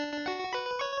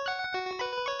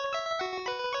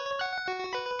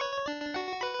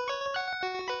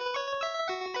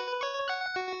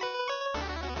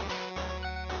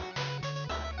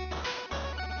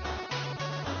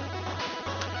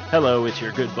Hello, it's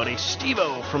your good buddy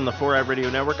Steve-O from the 4i Radio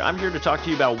Network. I'm here to talk to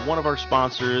you about one of our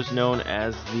sponsors known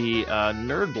as the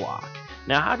Nerd Block.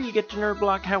 Now, how do you get to Nerd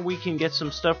Block? How we can get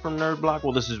some stuff from Nerd Block?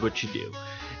 Well, this is what you do.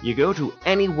 You go to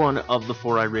any one of the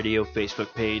 4i Radio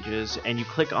Facebook pages and you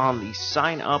click on the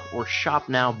Sign Up or Shop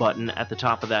Now button at the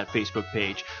top of that Facebook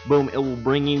page. Boom, it will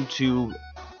bring you to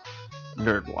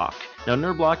Nerd Block. Now,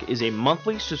 Nerd Block is a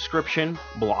monthly subscription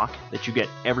block that you get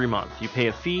every month. You pay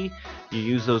a fee, you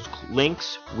use those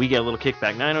links, we get a little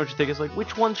kickback. Now, I know what you think. It's like,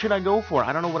 which one should I go for?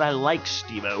 I don't know what I like,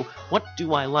 Steve-O. What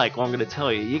do I like? Well, I'm going to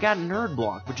tell you. You got Nerd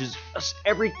Block, which is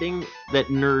everything that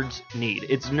nerds need.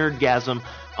 It's nerdgasm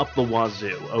up the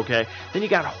wazoo, okay? Then you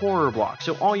got Horror Block.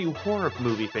 So all you horror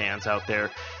movie fans out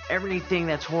there, everything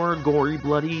that's horror, gory,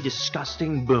 bloody,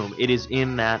 disgusting, boom, it is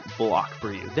in that block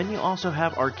for you. Then you also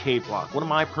have Arcade Block, one of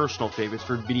my personal favorites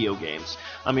for video games.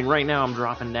 I mean, right now I'm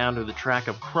dropping down to the track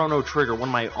of Chrono Trigger, one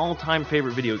of my all-time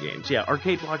favorite video games. Yeah,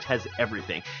 Arcade Block has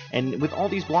everything. And with all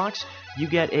these blocks, you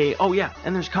get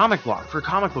and there's Comic Block for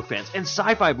comic book fans, and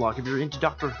Sci-Fi Block if you're into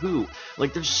Doctor Who.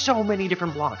 Like, there's so many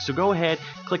different blocks. So go ahead,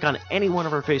 click on any one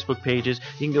of our Facebook pages.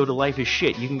 You can go to Life is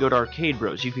Shit. You can go to Arcade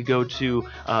Bros. You could go to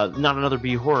Not Another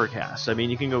B Horrorcast. I mean,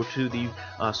 you can go to the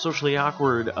Socially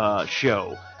Awkward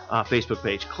show Facebook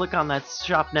page. Click on that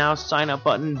Shop Now, Sign Up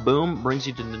button. Boom, brings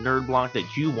you to the Nerd Block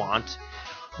that you want.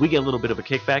 We get a little bit of a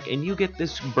kickback, and you get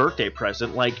this birthday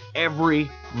present like every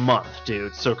month,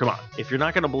 dude. So come on. If you're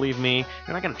not going to believe me,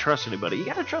 you're not going to trust anybody. You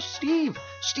got to trust Steve.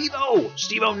 Steve-O.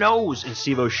 Steve-O knows, and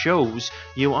Steve-O shows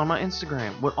you on my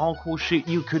Instagram what all cool shit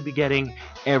you could be getting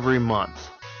every month.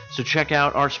 So check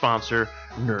out our sponsor,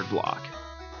 Nerd Block.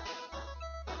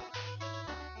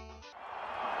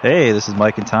 Hey, this is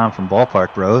Mike and Tom from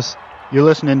Ballpark Bros. You're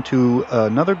listening to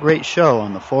another great show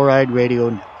on the 4i Radio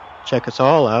Network. Check us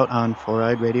all out on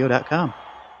 4iRadio.com.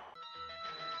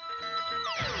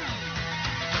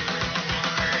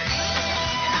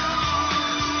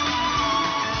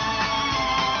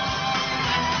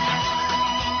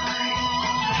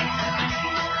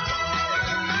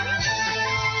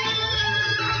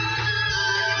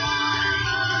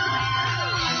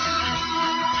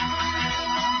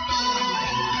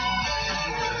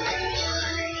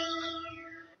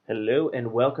 Hello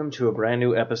and welcome to a brand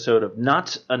new episode of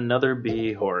Not Another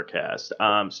B Horrorcast.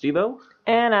 I'm Steve-O.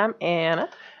 And I'm Anna.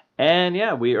 And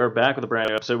yeah, we are back with a brand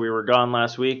new episode. We were gone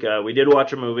last week. We did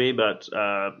watch a movie, but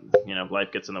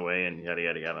life gets in the way and yada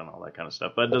yada yada and all that kind of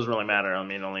stuff. But it doesn't really matter. I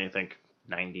mean, only I think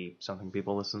 90-something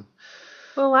people listen.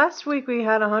 Well, last week we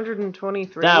had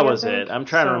 123. That was it. I'm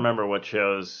trying to remember what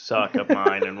shows suck of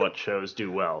mine and what shows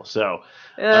do well. So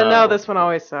no, this one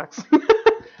always sucks.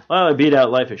 Well, I beat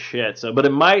out Life is Shit, but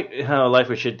it might... Life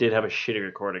is Shit did have a shitty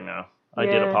recording, though. I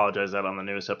did apologize that on the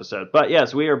newest episode. But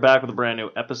yes, we are back with a brand new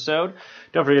episode.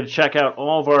 Don't forget to check out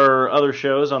all of our other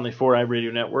shows on the 4i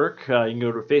Radio Network. You can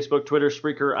go to Facebook, Twitter,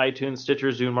 Spreaker, iTunes, Stitcher,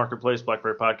 Zune Marketplace,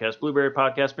 BlackBerry Podcast, Blueberry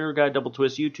Podcast, Mirror Guide, Double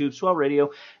Twist, YouTube, Swell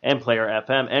Radio, and Player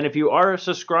FM. And if you are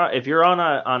if you're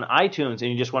on iTunes and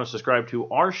you just want to subscribe to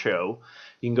our show,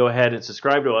 you can go ahead and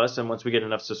subscribe to us, and once we get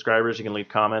enough subscribers, you can leave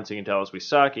comments, you can tell us we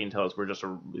suck, you can tell us we're just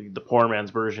the poor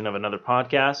man's version of another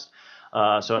podcast,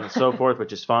 so on and so forth,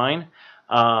 which is fine.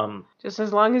 Just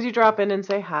as long as you drop in and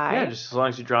say hi. Yeah, just as long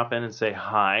as you drop in and say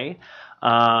hi.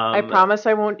 I promise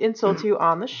I won't insult you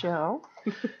on the show.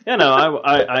 Yeah, no,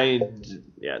 I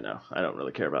don't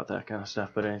really care about that kind of stuff,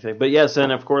 but anything. But yes,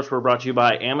 and of course, we're brought to you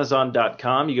by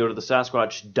Amazon.com. You go to the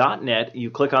Sasquatch.net,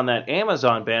 you click on that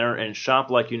Amazon banner and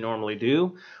shop like you normally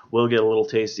do. We'll get a little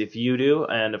taste if you do.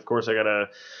 And of course, I got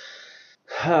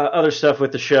other stuff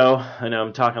with the show. I know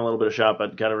I'm talking a little bit of shop,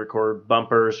 but got to record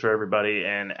bumpers for everybody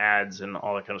and ads and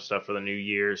all that kind of stuff for the new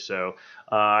year. So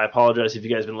I apologize if you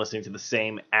guys have been listening to the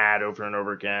same ad over and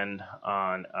over again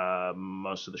on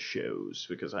most of the shows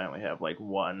because I only have like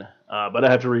one. But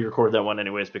I have to re-record that one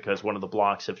anyways because one of the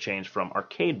blocks have changed from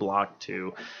Arcade Block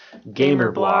to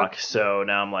Gamer Block. So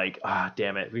now I'm like,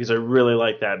 damn it, because I really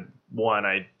like that one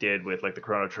I did with like the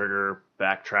Chrono Trigger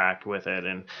backtrack with it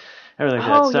and everything.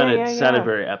 Sounded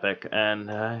very epic,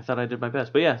 and I thought I did my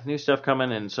best. But yeah, new stuff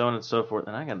coming and so on and so forth.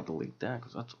 And I got to delete that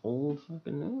because that's old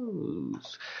fucking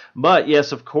news. But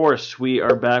yes, of course, we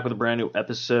are back with a brand new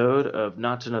episode of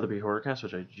Not Another B Horrorcast,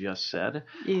 which I just said.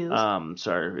 Yes.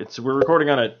 Sorry, we're recording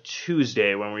on a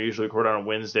Tuesday when we usually record on a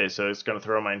Wednesday, so it's going to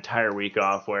throw my entire week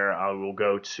off. Where I will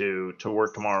go to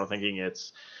work tomorrow thinking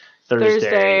it's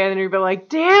Thursday, and then you'll be like,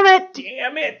 damn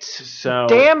it. So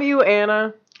damn you,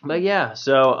 Anna. But yeah,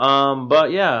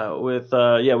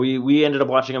 we ended up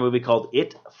watching a movie called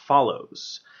It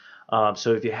Follows.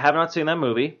 So if you have not seen that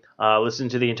movie, listen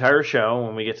to the entire show.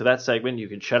 When we get to that segment, you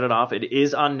can shut it off. It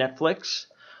is on Netflix.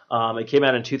 It came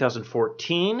out in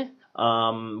 2014.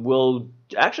 We'll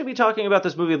actually be talking about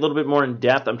this movie a little bit more in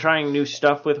depth. I'm trying new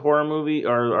stuff with horror movie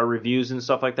or reviews and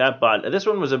stuff like that, but this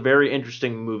one was a very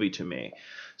interesting movie to me.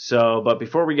 So, but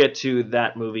before we get to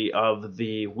that movie of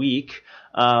the week,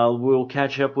 we'll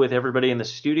catch up with everybody in the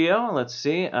studio. Let's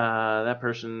see. That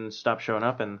person stopped showing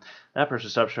up, and that person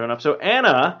stopped showing up. So,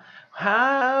 Anna,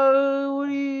 what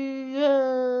do you...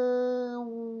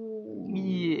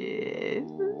 Yes.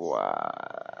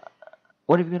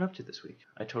 What have you been up to this week?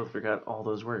 I totally forgot all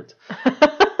those words.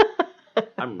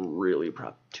 I'm really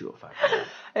Prop 205.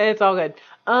 It's all good.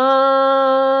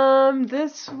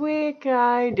 This week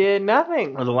I did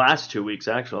nothing. Or the last 2 weeks,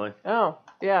 actually. Oh,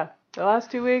 yeah. The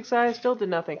last 2 weeks I still did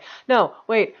nothing. No,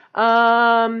 wait.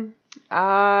 I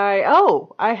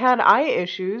had eye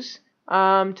issues.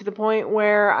 To the point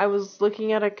where I was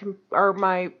looking at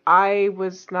my eye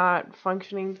was not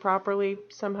functioning properly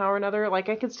somehow or another. Like,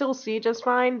 I could still see just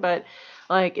fine, but,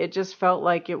 like, it just felt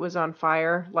like it was on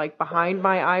fire. Like, behind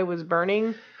my eye was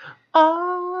burning. So,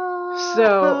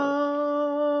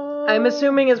 I'm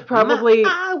assuming it's probably... My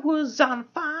eye was on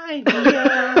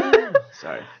fire.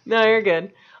 Sorry. No, you're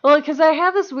good. Well, because I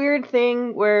have this weird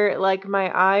thing where, like,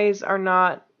 my eyes are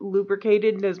not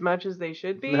lubricated as much as they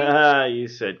should be. You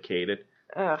said cated.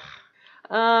 Ugh.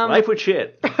 Life with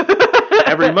shit.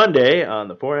 Every Monday on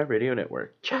the 4F Radio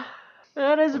Network.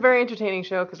 That is a very entertaining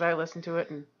show because I listen to it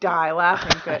and die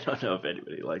laughing. I don't know if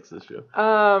anybody likes this show.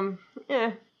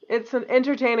 Yeah, it's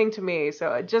entertaining to me.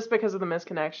 So just because of the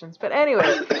misconnections. But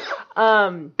anyway,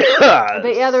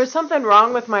 but yeah, there was something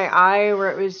wrong with my eye where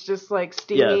it was just like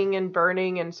stinging and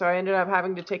burning, and so I ended up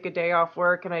having to take a day off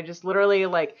work, and I just literally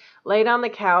like laid on the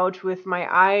couch with my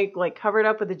eye like covered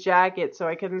up with a jacket so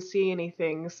I couldn't see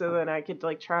anything, so then I could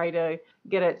like try to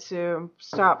get it to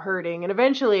stop hurting, and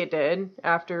eventually it did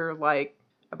after like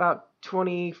about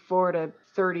 24 to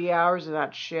 30 hours of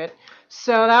that shit.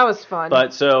 So that was fun.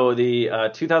 But so the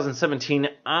 2017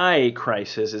 eye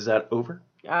crisis, is that over?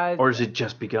 Or has it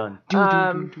just begun?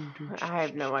 I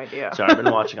have no idea. So I've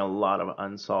been watching a lot of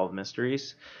Unsolved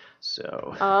Mysteries.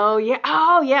 So. Oh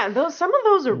yeah. Some of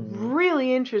those are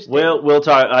really interesting. We'll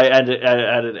talk. I ended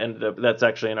up. That's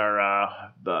actually in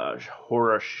our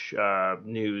horror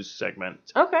news segment.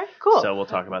 Okay, cool. So we'll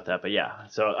talk about that. But yeah,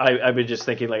 so I've been just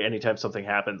thinking like anytime something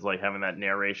happens, like having that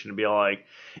narration to be all like,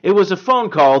 it was a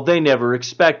phone call they never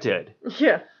expected.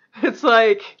 Yeah, it's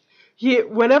like.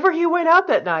 Whenever he went out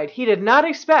that night, he did not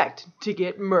expect to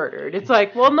get murdered. It's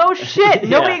like, well, no shit.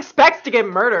 Nobody expects to get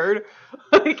murdered.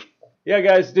 Like, yeah,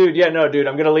 guys, dude. Yeah, no, dude.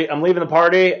 I'm leaving the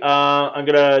party. I'm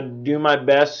gonna do my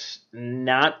best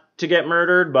not to get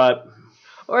murdered, but.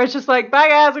 Or it's just like, bye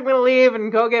guys, I'm gonna leave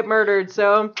and go get murdered.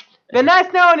 So, been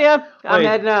nice knowing you. I'm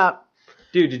heading out.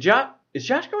 Dude, is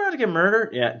Josh going out to get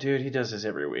murdered? Yeah, dude, he does this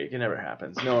every week. It never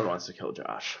happens. No one wants to kill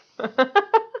Josh.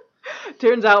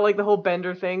 Turns out, like, the whole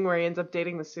Bender thing where he ends up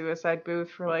dating the suicide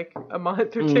booth for, like, a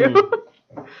month or two.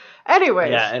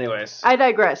 Anyways. I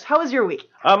digress. How was your week?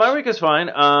 My week is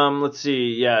fine. Let's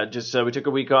see. Yeah, just we took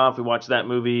a week off. We watched that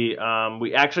movie.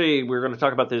 We're going to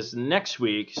talk about this next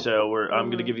week, so I'm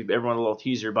going to give everyone a little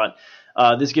teaser, but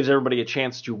this gives everybody a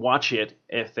chance to watch it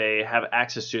if they have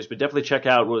access to it. But definitely check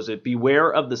out,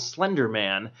 Beware of the Slender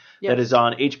Man, that is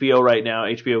on HBO right now,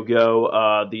 HBO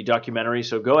Go, the documentary.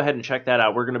 So go ahead and check that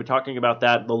out. We're going to be talking about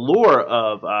that, the lore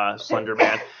of Slender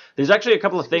Man. There's actually a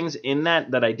couple of things in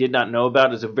that I did not know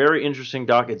about. It's a very interesting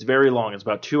doc. It's very long. It's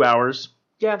about 2 hours,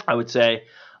 I would say.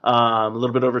 A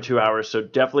little bit over 2 hours, so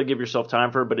definitely give yourself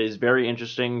time for it, but it is very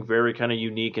interesting, very kind of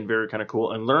unique, and very kind of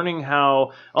cool, and learning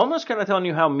how, almost kind of telling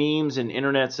you how memes and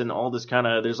internets and all this kind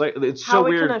of, there's like, it's so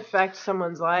weird. How it can affect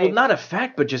someone's life. Well, not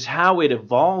affect, but just how it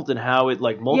evolved and how it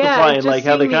like multiplied, and like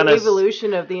how they kind of, the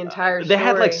evolution of the entire story. They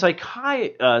had like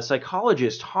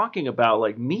psychologists talking about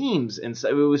like memes, and so,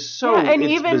 it was so, and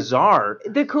it's even bizarre.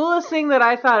 The coolest thing that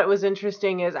I thought it was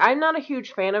interesting is, I'm not a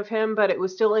huge fan of him, but it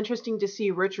was still interesting to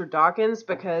see Richard Dawkins,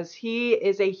 because he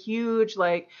is a huge,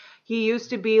 like, he used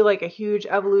to be like a huge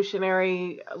evolutionist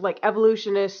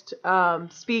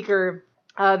speaker.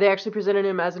 They actually presented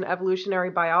him as an evolutionary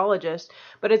biologist,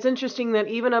 but it's interesting that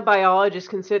even a biologist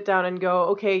can sit down and go,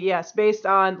 okay, yes, based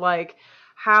on like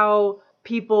how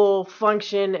people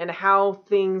function and how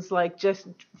things like just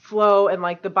flow and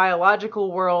like the biological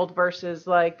world versus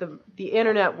like the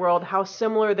internet world, how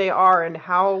similar they are, and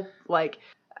how like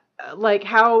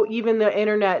how even the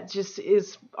internet just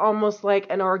is almost like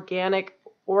an organic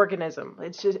organism.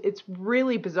 It's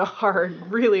really bizarre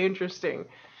and really interesting.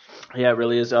 Yeah, it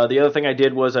really is. The other thing I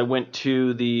did was I went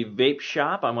to the vape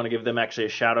shop. I want to give them actually a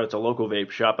shout out. It's a local vape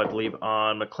shop, I believe,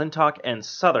 on McClintock and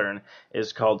Southern.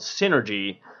 It's called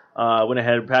Synergy. went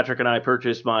ahead. Patrick and I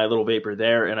purchased my little vapor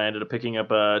there, and I ended up picking up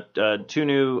two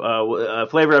new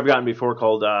flavor I've gotten before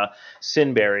called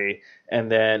Sinberry, and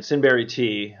then Sinberry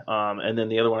tea, and then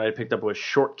the other one I picked up was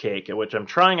Shortcake, which I'm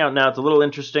trying out now. It's a little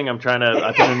interesting. I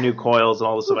put in new coils and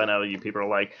all this stuff. I know you people are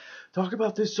like, talk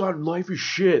about this on Life is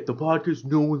Shit, the podcast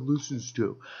no one listens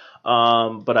to.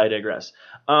 But I digress.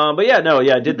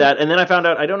 I did that, and then I found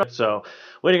out I don't know. So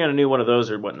waiting on a new one of those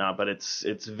or whatnot, but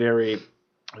it's very,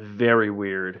 very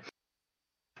weird.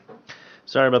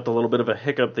 Sorry about the little bit of a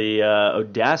hiccup. The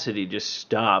Audacity just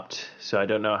stopped, so I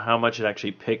don't know how much it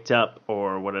actually picked up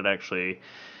or what it actually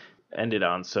ended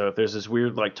on. So if there's this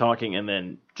weird like talking and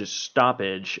then just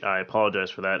stoppage, I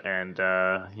apologize for that. And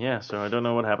so I don't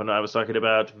know what happened. I was talking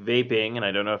about vaping, and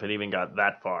I don't know if it even got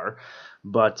that far.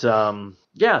 But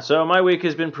so my week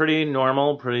has been pretty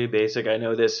normal, pretty basic. I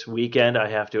know this weekend I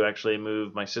have to actually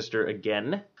move my sister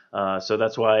again. So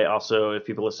that's why also if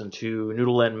people listen to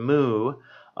Noodle and Moo,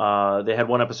 they had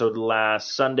one episode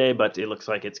last Sunday, but it looks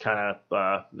like it's kind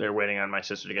of, they're waiting on my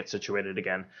sister to get situated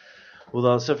again.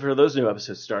 Well, except for those new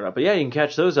episodes to start up. But yeah, you can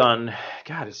catch those on,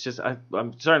 God, it's just,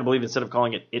 I'm starting to believe instead of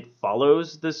calling it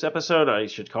Follows this episode, I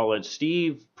should call it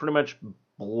Steve pretty much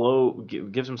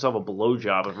gives himself a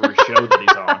blowjob of every show that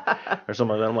he's on or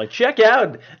something like that. I'm like, check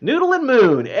out Noodle and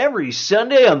Moon every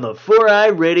Sunday on the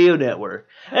 4i Radio Network.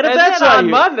 And then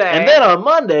on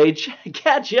Monday,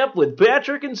 catch up with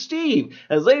Patrick and Steve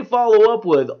as they follow up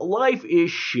with Life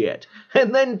is Shit.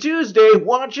 And then Tuesday,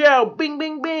 watch out, bing,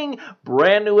 bing, bing,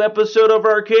 brand new episode of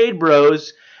Arcade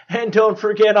Bros. And don't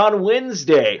forget on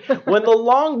Wednesday, when the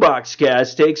Longbox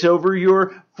Cast takes over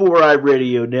your 4i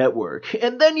Radio Network.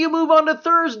 And then you move on to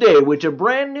Thursday, which a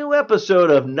brand new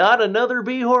episode of Not Another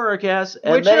B Horrorcast.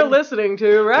 Which you're listening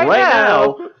to right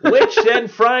now. Which then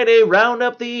Friday, round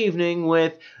up the evening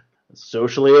with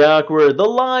Socially Awkward, the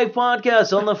live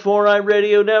podcast on the 4i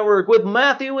Radio Network with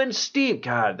Matthew and Steve.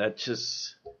 God, that's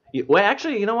just... Well,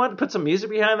 actually, you know what? Put some music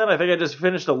behind that. I think I just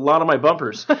finished a lot of my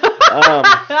bumpers.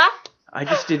 I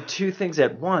just did two things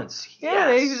at once.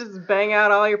 Yeah, you can just bang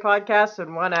out all your podcasts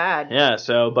in one ad. Yeah,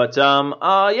 so, been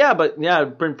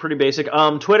pretty basic.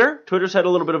 Twitter's had a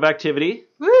little bit of activity.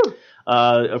 Woo!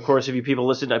 Of course, if you people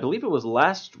listened, I believe it was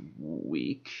last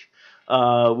week,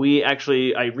 I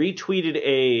retweeted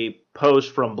a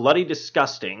post from Bloody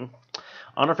Disgusting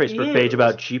on our Facebook page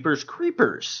about Jeepers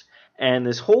Creepers. And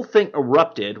this whole thing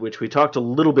erupted, which we talked a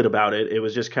little bit about it. It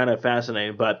was just kind of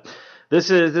fascinating, but... This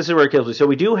is where it kills me. So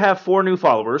we do have 4 new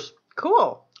followers.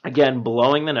 Cool. Again,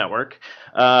 blowing the network.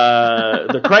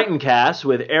 The Crichton Cast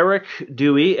with Eric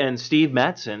Dewey and Steve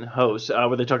Matson hosts,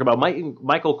 where they talk about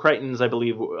Michael Crichton's, I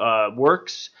believe,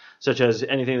 works, such as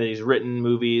anything that he's written,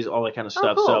 movies, all that kind of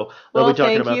stuff. Cool. So they'll be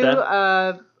talking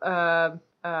about that.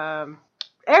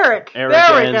 Eric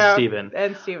and Steven.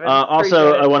 And Steven.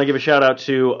 Also, I want to give a shout out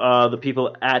to the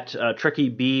people at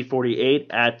Trekkie B48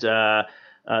 at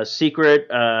Secret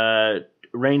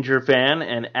Ranger Fan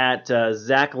and at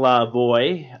Zach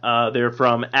Lavoy. They're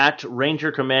from at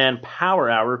Ranger Command Power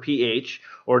Hour PH,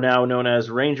 or now known as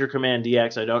Ranger Command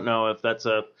DX. I don't know if that's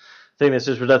a thing that's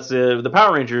just, but that's the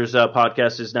Power Rangers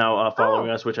podcast is now following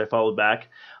us, which I followed back.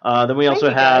 Then we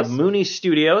also have Mooney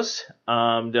Studios.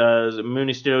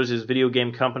 Mooney Studios is a video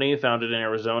game company founded in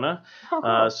Arizona.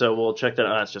 So we'll check that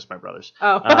out. That's just my brothers.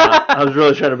 I was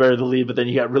really trying to bury the lead, but then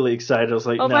you got really excited. I was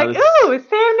like, ooh,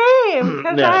 same name,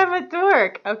 because I'm a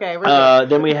dork. Okay, we're good.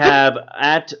 Then we have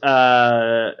at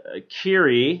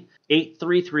Kiri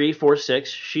 83346.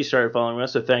 She started following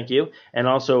us, so thank you. And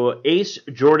also Ace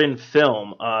Jordan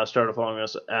Film started following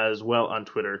us as well on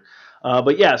Twitter.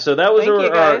 But yeah, so that was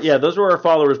those were our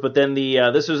followers. But then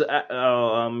this was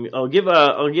I'll give.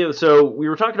 So we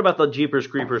were talking about the Jeepers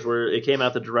Creepers, where it came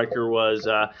out the director was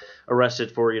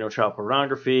arrested for child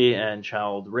pornography and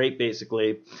child rape,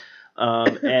 basically.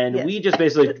 And we just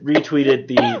basically retweeted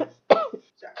the.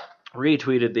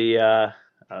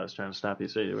 I was trying to stop you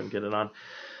so you wouldn't get it on.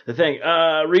 The thing,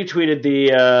 retweeted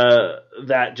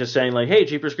that just saying like, hey,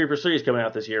 Jeepers Creepers 3 is coming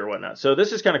out this year or whatnot. So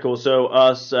this is kind of cool. So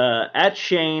us, at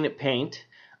Shane Paint,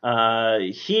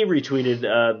 he retweeted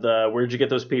the Where'd You Get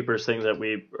Those Peepers things that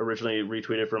we originally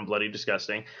retweeted from Bloody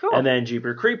Disgusting. Cool. And then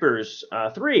Jeepers Creepers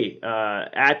 3,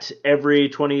 at Every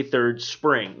 23rd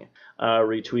Spring,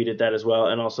 retweeted that as well.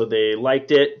 And also they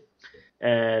liked it.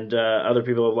 And other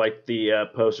people have liked the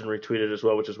post and retweeted as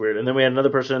well, which is weird. And then we had another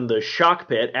person, the Shock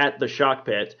Pit, at the Shock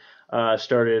Pit,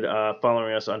 started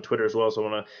following us on Twitter as well, so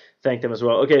I want to thank them as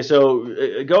well. Okay,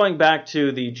 so going back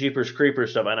to the Jeepers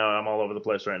Creepers stuff, I know I'm all over the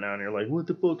place right now, and you're like, what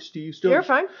the fuck, Steve? You're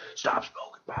fine. Stop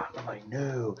smoking pot. I'm like,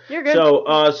 no. You're good.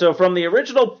 So from the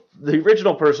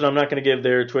original person, I'm not going to give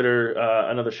their Twitter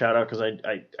another shout out because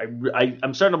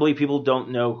I'm starting to believe people don't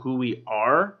know who we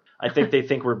are. I think they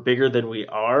think we're bigger than we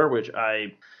are, which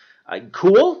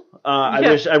cool.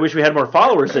 I wish we had more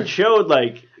followers that showed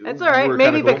like. It's all right.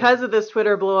 Maybe cool. Because of this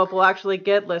Twitter blow up, we'll actually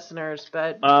get listeners.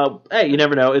 But hey, you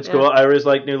never know. It's cool. I always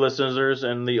like new listeners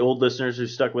and the old listeners who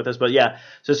stuck with us. But yeah,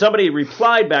 so somebody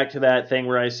replied back to that thing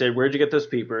where I said, "Where'd you get those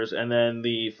peepers?" And then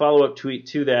the follow up tweet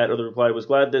to that, or the reply was,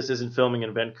 "Glad this isn't filming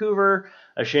in Vancouver.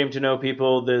 Ashamed to know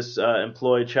people this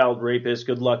employed child rapist.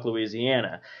 Good luck,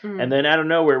 Louisiana." Mm-hmm. And then out of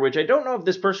nowhere, which I don't know if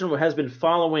this person has been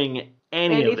following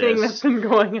anything that's been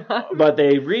going on, but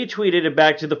they retweeted it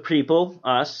back to the people,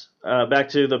 us, back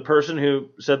to the person who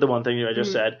said the one thing I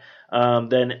just said.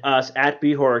 Then us at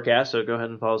BHorrorcast, so go ahead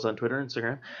and follow us on Twitter,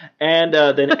 Instagram, and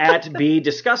then at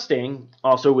BDisgusting,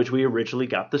 also which we originally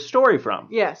got the story from.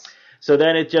 Yes. So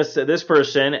then it just this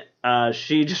person,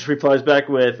 she just replies back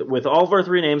with all of our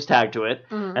three names tagged to it,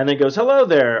 and then goes, "Hello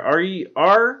there,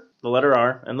 are the letter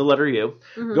R and the letter U,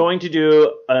 going to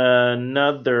do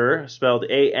another, spelled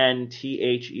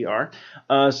Anther,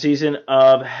 season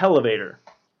of Hellevator."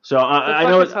 So I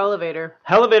know it's Hellevator.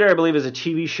 Hellevator, I believe, is a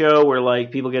TV show where like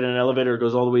people get in an elevator, it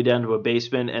goes all the way down to a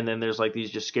basement, and then there's like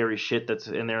these just scary shit that's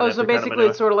in there. Oh, so basically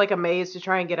it's sort of like a maze to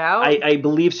try and get out? I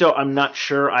believe so. I'm not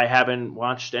sure. I haven't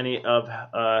watched any of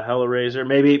Hellraiser.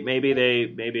 Maybe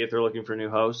if they're looking for a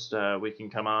new host, we can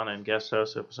come on and guest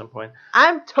host at some point.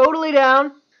 I'm totally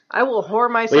down. I will whore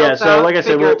myself out. So like I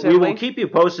said, we will keep you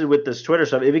posted with this Twitter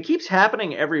stuff. If it keeps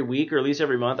happening every week or at least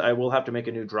every month, I will have to make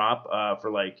a new drop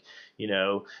for like,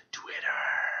 Twitter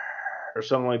or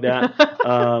something like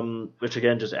that. Which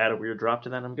again, just add a weird drop to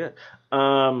that. I'm good.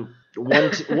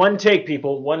 One take,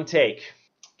 people. One take.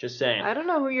 Just saying. I don't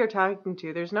know who you're talking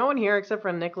to. There's no one here except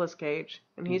for Nicolas Cage,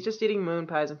 and he's just eating moon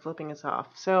pies and flipping us off.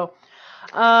 So.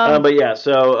 But yeah,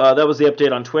 so that was the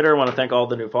update on Twitter. I want to thank all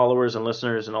the new followers and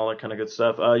listeners and all that kind of good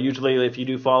stuff. Usually, if you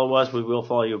do follow us, we will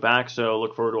follow you back. So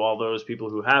look forward to all those people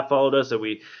who have followed us that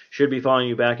we should be following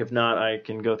you back. If not, I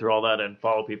can go through all that and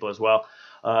follow people as well.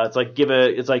 It's like give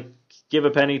a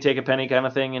penny, take a penny kind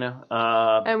of thing,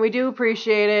 And we do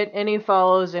appreciate it. Any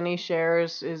follows, any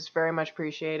shares is very much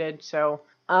appreciated. So,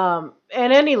 and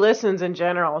any listens in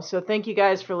general. So thank you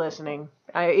guys for listening.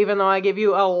 Even though I give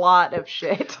you a lot of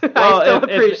shit, I still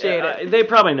appreciate it. They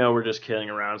probably know we're just kidding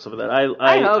around and stuff like that.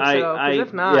 I hope so. 'Cause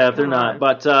if not, if they're not,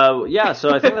 but yeah.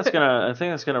 So I think that's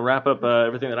gonna wrap up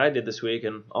everything that I did this week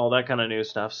and all that kind of new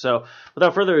stuff. So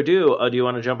without further ado, do you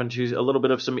want to jump into a little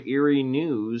bit of some eerie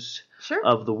news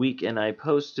of the week? And I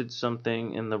posted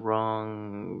something in the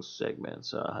wrong segment,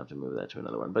 so I'll have to move that to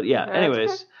another one. But yeah,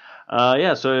 anyways,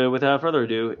 yeah. So without further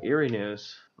ado, eerie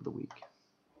news of the week.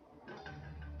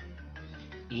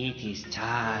 It is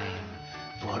time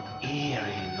for eerie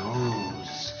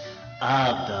news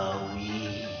of the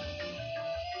week.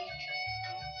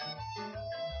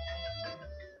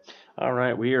 All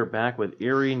right, we are back with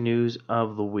eerie news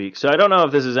of the week. So I don't know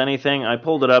if this is anything. I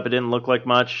pulled it up. It didn't look like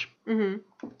much.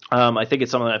 I think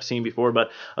it's something I've seen before,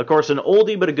 but of course, an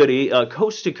oldie but a goodie.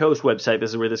 Coast to Coast website.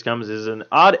 This is where this comes. Is an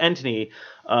odd entity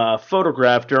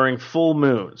photographed during full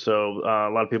moon. So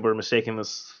a lot of people are mistaking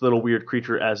this little weird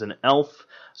creature as an elf,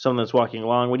 someone that's walking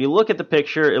along. When you look at the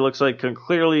picture, it looks like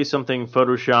clearly something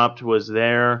photoshopped was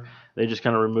there. They just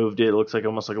kind of removed it. It looks like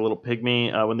almost like a little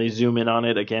pygmy. When they zoom in on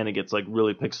it, again, it gets like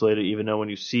really pixelated, even though when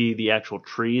you see the actual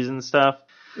trees and stuff,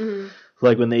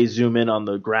 like when they zoom in on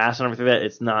the grass and everything,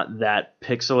 it's not that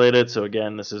pixelated. So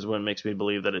again, this is what makes me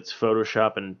believe that it's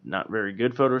Photoshop and not very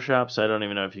good Photoshop. So I don't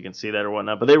even know if you can see that or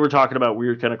whatnot. But they were talking about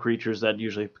weird kind of creatures that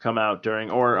usually come out during,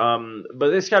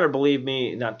 but this kind of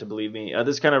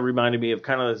this kind of reminded me of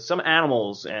kind of some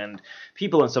animals and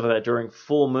people and stuff like that during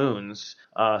full moons.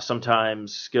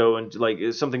 Sometimes go and like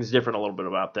something's different a little bit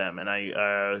about them, and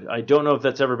I don't know if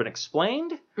that's ever been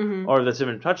explained or if that's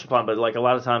ever been touched upon. But like a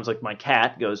lot of times, like my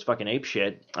cat goes fucking apeshit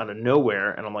out of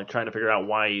nowhere, and I'm like trying to figure out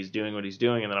why he's doing what he's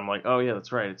doing, and then I'm like, oh yeah,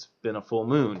 that's right, it's been a full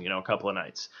moon, a couple of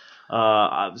nights.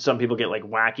 Some people get like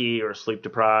wacky or sleep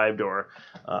deprived or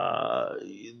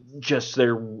just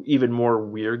their even more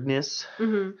weirdness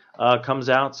comes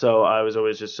out. So I was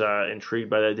always just intrigued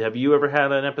by that. Have you ever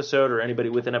had an episode or anybody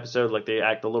with an episode like they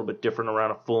act a little bit different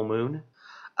around a full moon?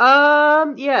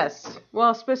 Yes.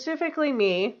 Well, specifically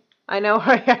me. I know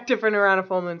I act different around a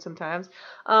full moon sometimes.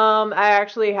 I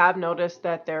actually have noticed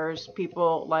that there's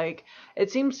people, like,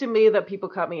 it seems to me that people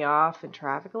cut me off in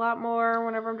traffic a lot more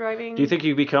whenever I'm driving. Do you think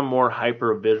you become more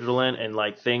hyper vigilant and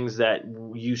like things that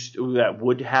that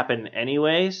would happen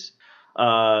anyways?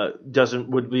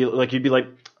 Would be like you'd be like,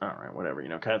 all right, whatever,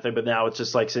 kind of thing. But now it's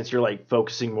just like, since you're like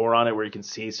focusing more on it, where you can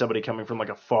see somebody coming from like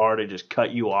afar to just cut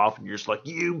you off, and you're just like,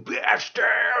 you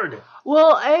bastard.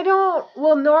 Well,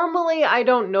 normally I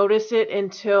don't notice it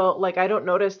until, like, I don't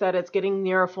notice that it's getting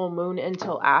near a full moon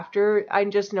until after. I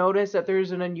just notice that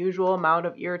there's an unusual amount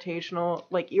of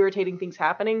irritating things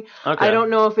happening. Okay. I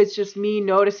don't know if it's just me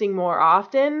noticing more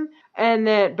often, and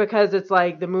that because it's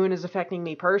like the moon is affecting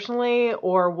me personally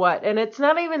or what. And it's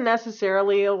not even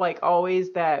necessarily like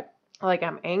always that like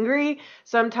I'm angry.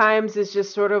 Sometimes it's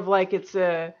just sort of like it's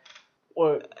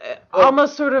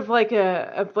almost sort of like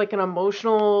an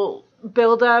emotional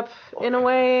build-up in a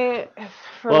way,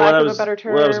 for lack of a better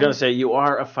term. Well, I was going to say, you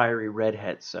are a fiery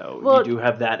redhead, so you do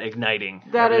have that igniting.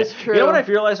 That is true. You know what I've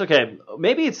realized? Okay,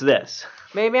 maybe it's this.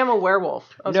 Maybe I'm a werewolf.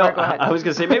 Oh, no, sorry, go ahead. I was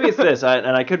going to say, maybe it's this, and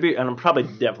I could be, and I'm probably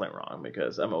definitely wrong,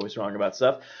 because I'm always wrong about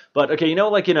stuff. But, okay,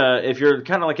 like if you're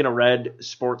kind of like in a red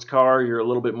sports car, you're a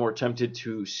little bit more tempted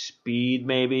to speed,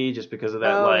 maybe, just because of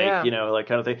that, like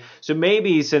kind of thing. So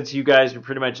maybe since you guys are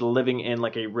pretty much living in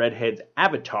like a redhead's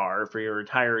avatar for your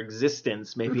entire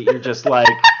existence, maybe you're just like...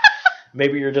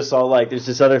 Maybe you're just all like, there's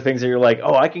just other things that you're like,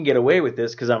 oh, I can get away with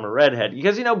this because I'm a redhead.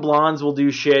 Because, blondes will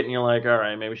do shit, and you're like, all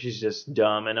right, maybe she's just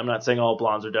dumb. And I'm not saying all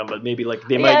blondes are dumb, but maybe like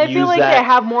they might use that. I feel like they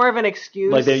have more of an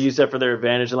excuse. Like they use that for their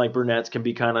advantage, and like brunettes can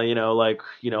be kind of, all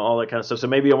that kind of stuff. So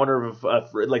maybe I wonder if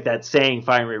like that saying,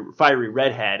 fiery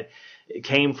redhead, it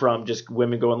came from just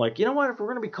women going like, you know what, if we're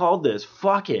going to be called this,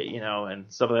 fuck it,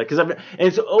 and stuff like that. Because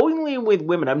it's only with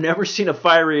women. I've never seen a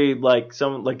fiery, like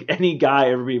any guy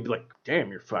ever be like, damn,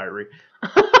 you're fiery.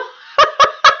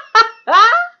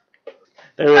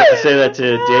 They would have to say that to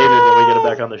David when we get him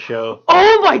back on the show.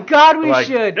 Oh my God, we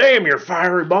should. Damn, you're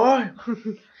fiery boy.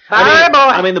 Boy.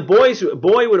 I mean, the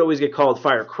boy would always get called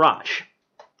fire crotch.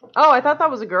 Oh, I thought that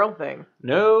was a girl thing.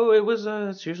 No, it was.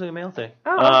 It's usually a male thing.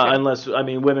 Oh, okay. Unless,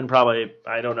 women probably.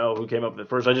 I don't know who came up with it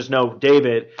first. I just know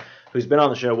David, who's been on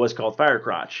the show, was called Fire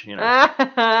Crotch.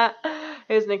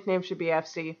 His nickname should be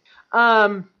FC.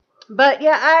 But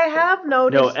yeah, I have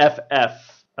noticed. No,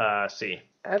 FFC.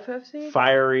 FFC.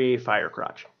 Fire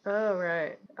Crotch. Oh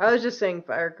right. I was just saying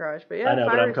Fire Crotch, but yeah. I know,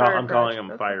 but I'm calling him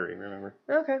okay. Fiery. Remember?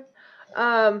 Okay.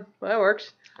 Well, that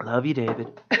works. Love you,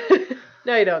 David.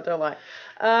 No, you don't. Don't lie.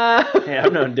 Hey,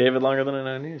 I've known David longer than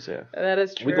I know you, so. That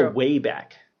is true. We go way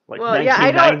back. Like well, yeah,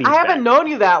 I haven't known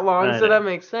you that long, so that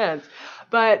makes sense.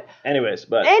 But anyways,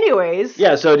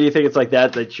 yeah. So do you think it's like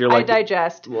that you're like I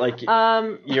digest like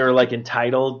you're like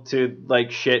entitled to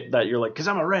like shit that you're like, because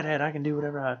I'm a redhead, I can do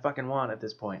whatever I fucking want at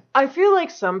this point. I feel like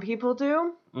some people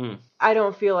do. I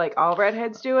don't feel like all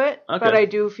redheads do it, okay. But I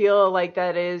do feel like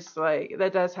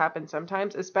that does happen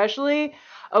sometimes. Especially,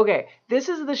 okay, this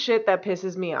is the shit that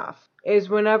pisses me off. Is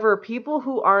whenever people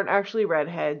who aren't actually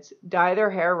redheads dye their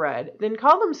hair red, then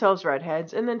call themselves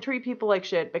redheads, and then treat people like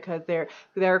shit because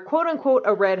they're quote unquote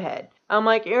a redhead. I'm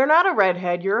like, you're not a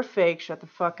redhead, you're a fake, shut the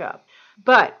fuck up.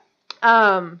 But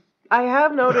I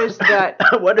have noticed that.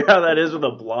 I wonder how that is with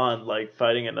a blonde, like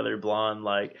fighting another blonde,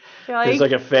 like it's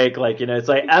like a fake, like it's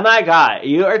like, oh my god,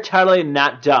 you are totally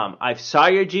not dumb. I saw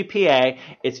your GPA,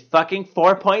 it's fucking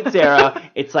 4.0,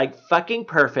 it's like fucking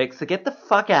perfect. So get the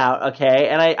fuck out, okay?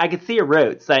 And I can see your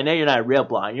roots. So I know you're not a real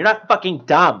blonde. You're not fucking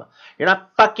dumb. You're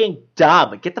not fucking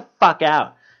dumb. Get the fuck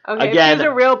out. Okay, if she was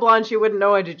a real blonde, she wouldn't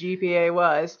know what a GPA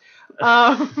was.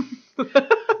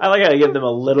 I like how I give them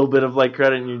a little bit of like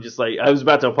credit, and you just like, I was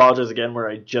about to apologize again where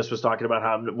I just was talking about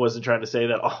how I wasn't trying to say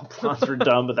that all blondes are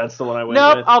dumb, but that's the one I went with.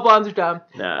 Nope, all blondes are dumb.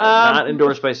 Nah, not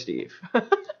endorsed by Steve.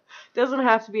 Doesn't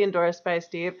have to be endorsed by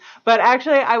Steve. But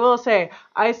actually, I will say,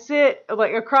 I sit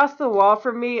like across the wall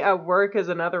from me at work is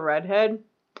another redhead.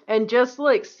 And just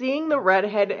like seeing the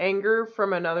redhead anger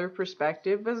from another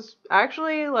perspective is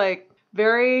actually like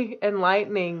very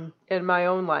enlightening in my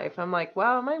own life. I'm like,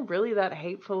 wow, am I really that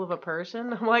hateful of a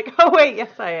person? I'm like, oh wait,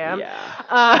 yes I am.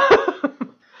 Yeah.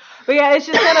 But yeah, it's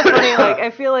just kind of funny. Like,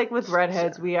 I feel like with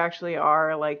redheads, we actually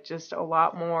are like just a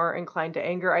lot more inclined to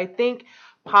anger. I think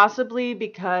possibly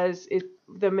because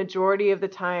the majority of the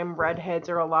time redheads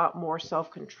are a lot more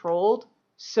self-controlled.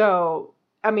 So,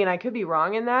 I mean, I could be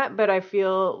wrong in that, but I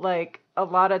feel like a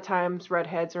lot of times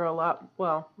redheads are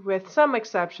with some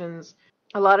exceptions,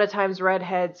 a lot of times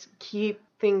redheads keep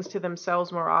things to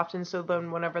themselves more often, so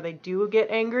then whenever they do get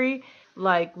angry,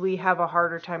 like, we have a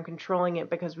harder time controlling it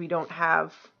because we don't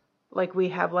have, like, we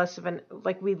have less of an,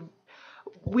 like,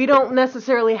 we don't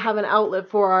necessarily have an outlet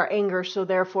for our anger, so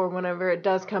therefore whenever it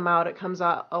does come out, it comes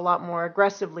out a lot more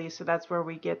aggressively, so that's where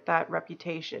we get that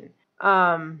reputation.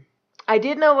 I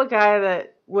did know a guy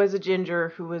that was a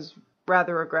ginger who was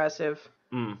rather aggressive,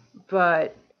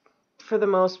 but for the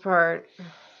most part,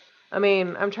 I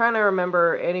mean, I'm trying to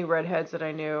remember any redheads that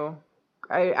I knew.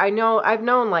 I've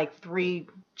known like 3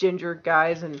 ginger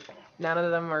guys, and none of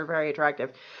them are very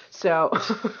attractive, so...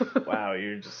 Wow,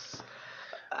 you're just...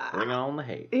 Bring on the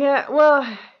hate. Yeah, well,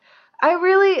 I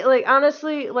really, like,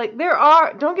 honestly, like,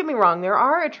 don't get me wrong, there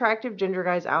are attractive ginger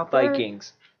guys out there.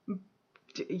 Vikings.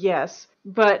 Yes,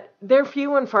 but they're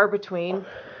few and far between,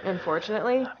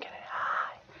 unfortunately. I'm getting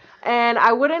high. And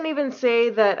I wouldn't even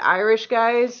say that Irish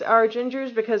guys are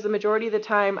gingers, because the majority of the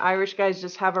time, Irish guys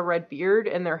just have a red beard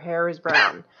and their hair is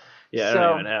brown. Yeah, I So-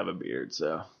 don't even have a beard,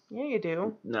 so... Yeah, you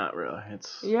do. Not really.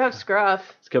 You have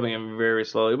scruff. It's coming in very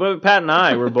slowly. But Pat and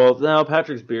I were both... No,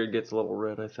 Patrick's beard gets a little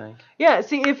red, I think. Yeah,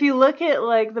 see, if you look at,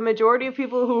 like, the majority of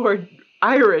people who are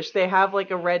Irish, they have,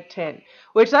 like, a red tint.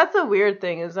 Which, that's a weird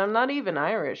thing, is I'm not even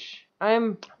Irish.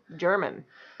 I'm German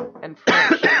and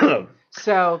French.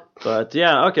 So... But,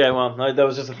 yeah, okay, well, that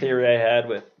was just a theory I had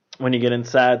with... When you get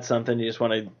inside something, you just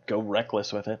want to go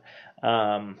reckless with it.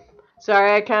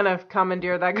 Sorry, I kind of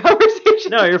commandeered that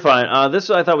conversation. No, you're fine. This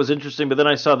I thought was interesting, but then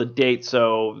I saw the date,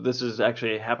 so this is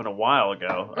actually happened a while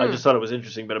ago. I just thought it was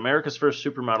interesting. But America's first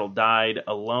supermodel died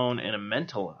alone in a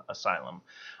mental asylum.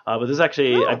 But this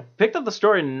actually, I picked up the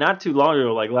story not too long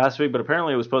ago, like last week, but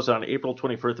apparently it was posted on April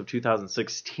 21st of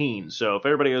 2016. So if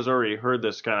everybody has already heard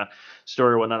this kind of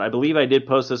story or whatnot, I believe I did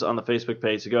post this on the Facebook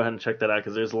page, so go ahead and check that out,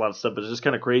 because there's a lot of stuff. But it's just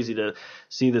kind of crazy to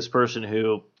see this person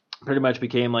who pretty much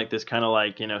became like this kind of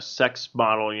like, sex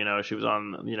model. She was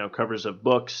on, covers of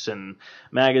books and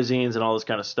magazines and all this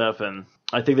kind of stuff. And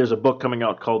I think there's a book coming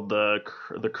out called The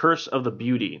Curse of the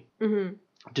Beauty. Mm-hmm.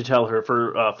 To tell her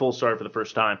for full story for the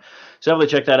first time. So definitely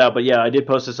check that out. But yeah, I did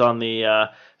post this on the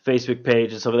Facebook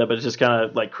page and stuff like that, but it's just kind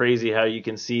of like crazy how you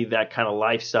can see that kind of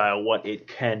lifestyle, what it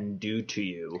can do to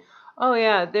you. Oh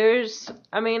yeah,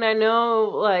 I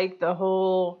know like the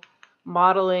whole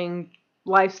modeling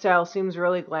lifestyle seems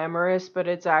really glamorous, but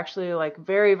it's actually like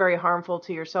very, very harmful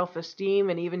to your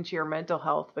self-esteem and even to your mental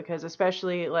health, because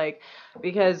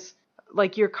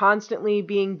you're constantly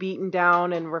being beaten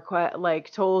down and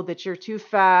told that you're too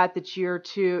fat, that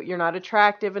you're not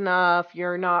attractive enough,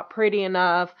 you're not pretty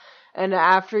enough, and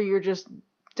after you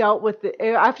deal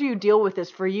with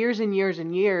this for years and years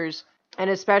and years, and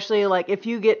especially like if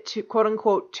you get to quote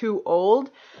unquote too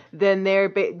old, then they're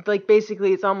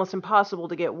basically it's almost impossible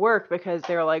to get work, because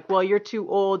they're like, well, you're too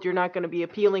old, you're not going to be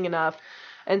appealing enough,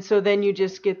 and so then you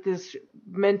just get this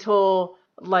mental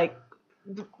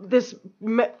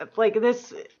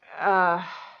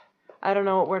I don't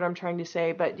know what word I'm trying to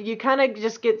say, but you kind of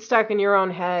just get stuck in your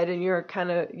own head, and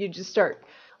you just start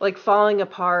like falling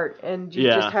apart, and you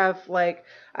just have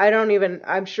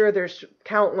I'm sure there's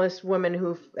countless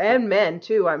women and men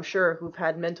too, I'm sure, who've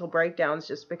had mental breakdowns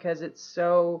just because it's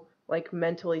so like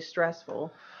mentally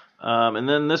stressful. And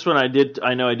then this one I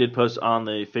did post on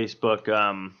the Facebook,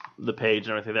 the page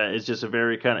and everything. That is just a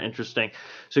very kind of interesting.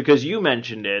 So because you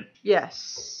mentioned it,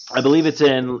 yes, I believe it's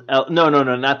in. No,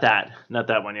 not that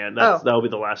one yet. That will be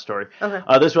the last story.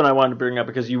 Okay. This one I wanted to bring up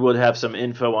because you would have some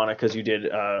info on it, because you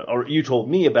did, or you told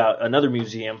me about another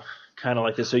museum kind of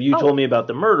like this. So you told me about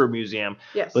the Murder Museum.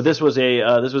 Yes. But this was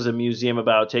a museum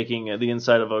about taking the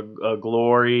inside of a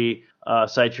glory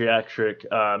psychiatric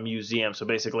museum. So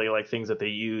basically like things that they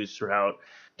use throughout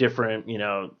different,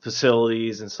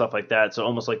 facilities and stuff like that. So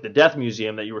almost like the Death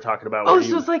Museum that you were talking about.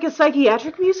 So it's like a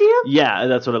psychiatric museum? Yeah,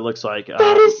 that's what it looks like.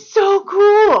 That is so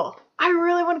cool. I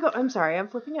really want to go. I'm sorry, I'm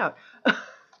flipping out.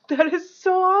 That is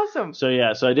so awesome. So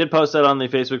I did post that on the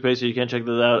Facebook page, so you can check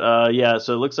that out.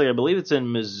 So it looks like, I believe it's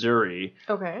in Missouri.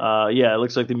 Okay. It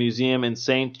looks like the museum in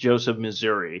St. Joseph,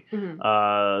 Missouri.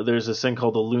 Mm-hmm. There's this thing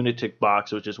called the Lunatic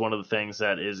Box, which is one of the things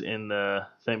that is in the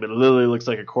thing, but it literally looks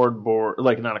like a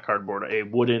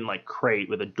wooden like crate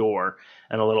with a door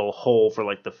and a little hole for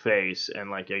like the face,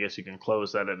 and like I guess you can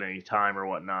close that at any time or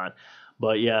whatnot.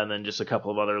 But yeah, and then just a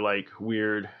couple of other like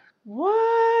weird.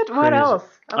 What? Crazy. What else?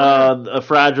 A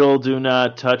fragile do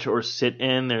not touch or sit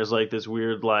in. There's like this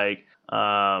weird like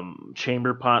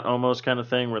chamber pot almost kind of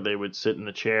thing where they would sit in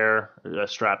the chair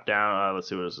strapped down. Let's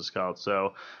see, what is this called?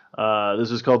 So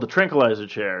this is called the tranquilizer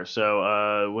chair.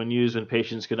 So when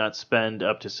patients could not spend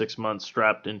up to 6 months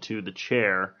strapped into the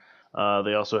chair.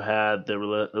 They also had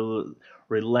the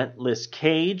relentless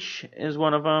cage is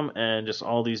one of them, and just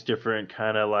all these different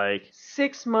kind of like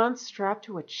 6 months strapped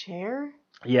to a chair?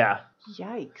 Yeah.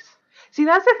 Yikes. See,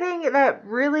 that's the thing that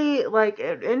really, like,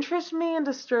 it interests me and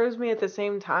disturbs me at the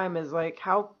same time is, like,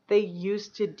 how they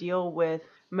used to deal with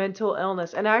mental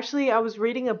illness. And actually, I was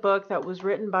reading a book that was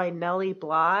written by Nellie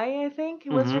Bly, I think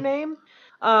was her name.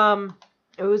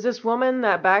 It was this woman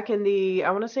that back in the,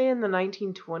 I want to say in the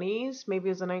 1920s, maybe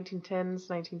it was the 1910s,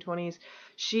 1920s,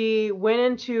 she went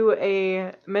into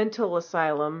a mental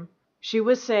asylum. She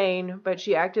was sane, but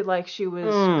she acted like she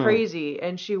was crazy,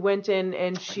 and she went in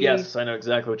and she... Yes, I know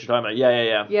exactly what you're talking about.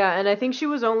 Yeah. Yeah, and I think she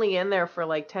was only in there for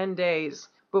like 10 days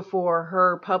before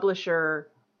her publisher,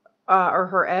 or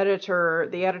her editor,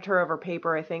 the editor of her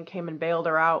paper, I think, came and bailed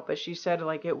her out, but she said,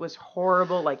 like, it was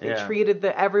horrible, like, they treated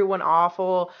everyone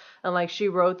awful, and, like, she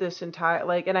wrote this entire,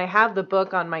 like, and I have the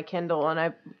book on my Kindle, and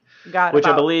I got Which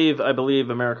I believe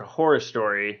American Horror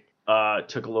Story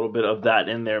took a little bit of that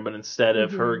in there, but instead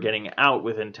of her getting out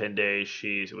within 10 days,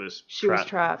 she was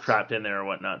trapped in there or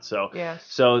whatnot. So,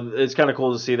 so it's kind of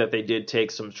cool to see that they did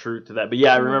take some truth to that. But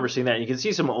yeah, I remember seeing that. You can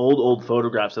see some old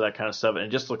photographs of that kind of stuff, and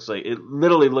it just looks like, it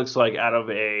literally looks like out of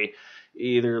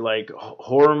either like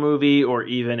horror movie or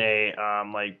even a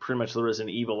like pretty much the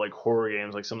Resident Evil like horror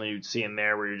games, like something you'd see in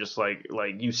there where you're just like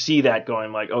you see that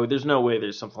going like, oh, there's no way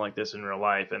there's something like this in real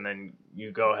life, and then you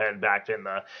go ahead back in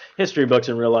the history books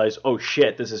and realize, oh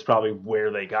shit, this is probably where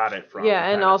they got it from. Yeah,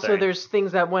 and also there's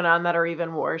things that went on that are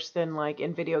even worse than like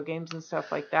in video games and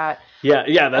stuff like that.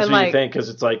 Yeah, that's and what you think, because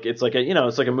it's like a, you know,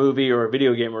 it's like a movie or a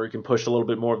video game where you can push a little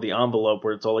bit more of the envelope,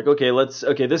 where it's all like,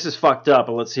 okay, this is fucked up,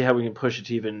 but let's see how we can push it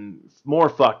to even more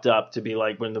fucked up, to be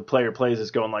like when the player plays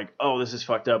it's going like, oh, this is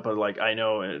fucked up, but like I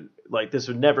know like this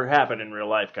would never happen in real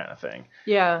life kind of thing.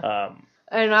 Yeah.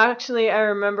 And actually I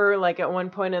remember like at one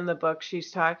point in the book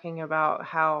she's talking about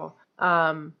how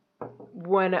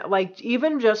when like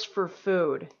even just for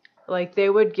food, like they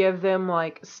would give them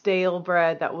like stale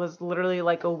bread that was literally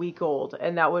like a week old,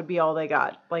 and that would be all they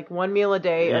got, like one meal a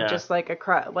day of just like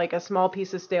a small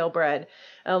piece of stale bread.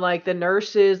 And like the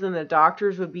nurses and the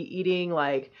doctors would be eating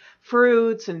like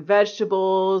fruits and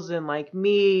vegetables and like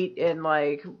meat and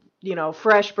like, you know,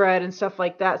 fresh bread and stuff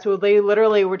like that. So they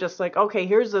literally were just like, okay,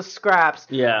 here's the scraps.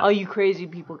 Yeah. All you crazy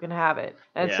people can have it.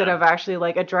 Instead of actually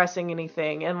like addressing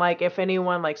anything. And like if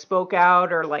anyone like spoke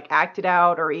out or like acted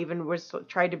out or even was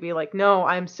tried to be like, no,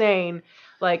 I'm sane.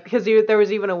 Like, because there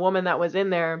was even a woman that was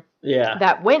in there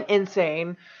that went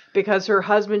insane because her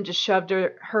husband just shoved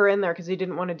her in there because he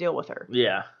didn't want to deal with her.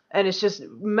 Yeah. And it's just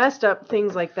messed up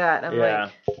things like that.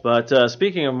 But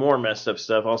speaking of more messed up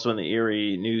stuff, also in the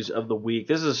eerie news of the week,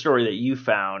 this is a story that you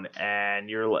found, and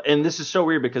this is so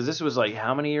weird because this was like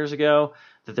how many years ago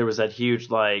that there was that huge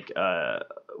like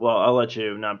well, I'll let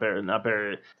you not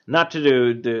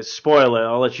to spoil it.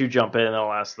 I'll let you jump in and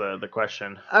I'll ask the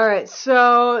question. All right.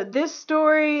 So this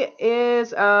story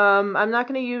is I'm not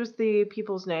going to use the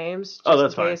people's names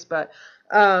just in case, but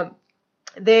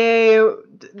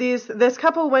this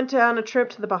couple went down a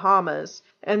trip to the Bahamas,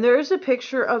 and there's a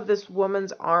picture of this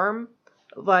woman's arm.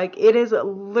 Like, it is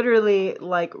literally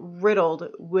like riddled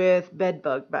with bed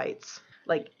bug bites.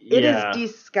 Like, it is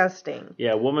disgusting.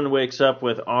 Yeah, woman wakes up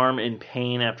with arm in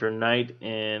pain after a night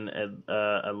in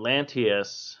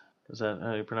Atlantis. Is that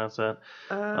how you pronounce that?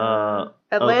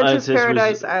 Atlantis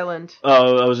Paradise Island.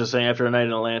 Oh, I was just saying, after a night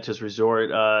in Atlantis resort,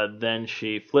 then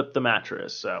she flipped the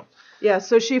mattress, so... Yeah,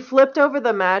 so she flipped over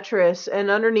the mattress,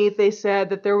 and underneath they said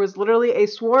that there was literally a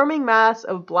swarming mass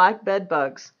of black bed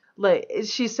bugs. Like,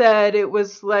 she said it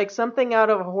was like something out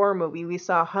of a horror movie. We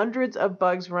saw hundreds of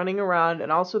bugs running around,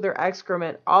 and also their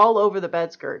excrement all over the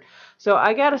bed skirt. So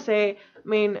I gotta say, I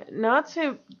mean, not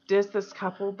to diss this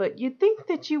couple, but you'd think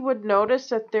that you would notice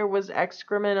that there was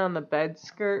excrement on the bed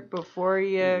skirt before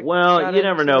you... Well, you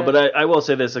never know, but I will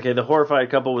say this. Okay, the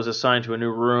horrified couple was assigned to a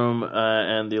new room,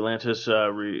 and the Atlantis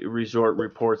resort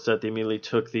reports that they immediately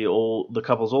took the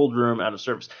couple's old room out of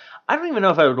service. I don't even know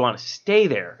if I would want to stay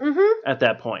there at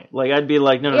that point. Like, I'd be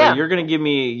like, no, you're gonna give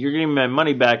me my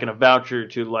money back and a voucher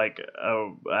to like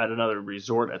at another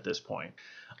resort at this point.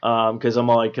 Because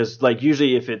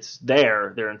usually if it's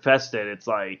there, they're infested. It's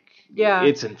like,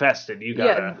 it's infested. You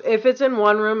gotta. Yeah, if it's in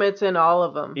one room, it's in all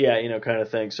of them. Yeah, kind of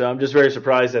thing. So I'm just very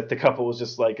surprised that the couple was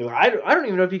just like, I don't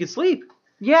even know if you could sleep.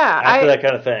 Yeah, after that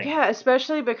kind of thing. Yeah,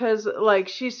 especially because like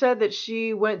she said that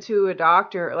she went to a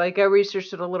doctor. Like, I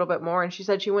researched it a little bit more, and she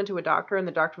said she went to a doctor, and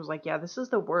the doctor was like, "Yeah, this is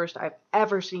the worst I've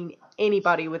ever seen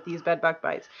anybody with these bed bug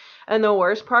bites." And the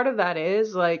worst part of that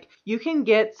is like you can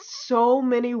get so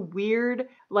many weird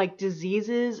like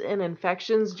diseases and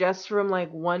infections just from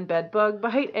like one bed bug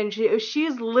bite, and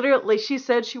she's literally, she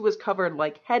said she was covered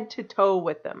like head to toe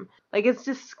with them. Like, it's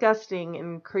disgusting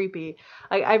and creepy.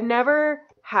 Like, I've never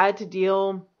had to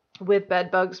deal with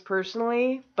bed bugs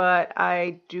personally, but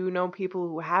I do know people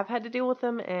who have had to deal with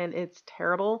them, and it's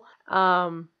terrible.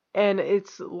 And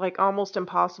it's like almost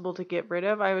impossible to get rid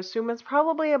of. I assume it's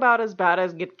probably about as bad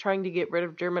as trying to get rid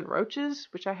of German roaches,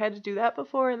 which I had to do that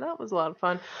before, and that was a lot of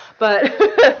fun. But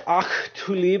Ach,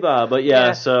 du lieber. But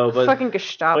yeah, but fucking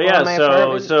Gestapo. But yeah, in my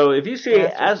apartment. so if you see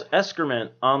Bastards.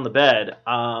 excrement on the bed,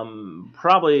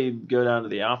 probably go down to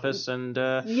the office and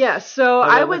Yeah, so How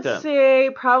do I I would like that? say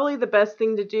probably the best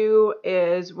thing to do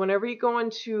is whenever you go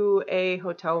into a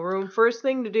hotel room, first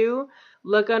thing to do,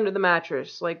 look under the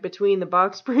mattress, like between the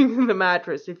box spring and the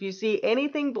mattress. If you see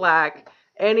anything black,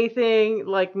 anything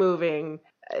like moving,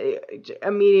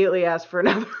 immediately ask for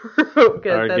another room or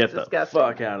because that's get the disgusting.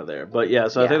 fuck out of there. But yeah,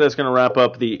 so I Yeah. think that's going to wrap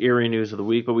up the eerie news of the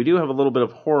week. But we do have a little bit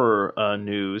of horror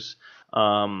news.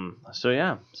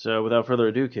 So without further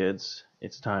ado, kids,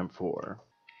 it's time for.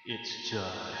 It's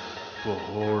time for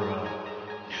horror news.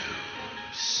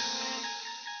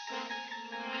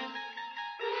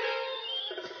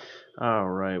 All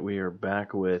right, we are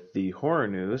back with the horror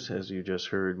news, as you just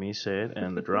heard me say it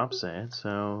and the drop say it.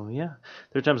 So yeah,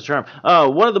 third time's a charm.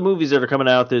 One of the movies that are coming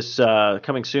out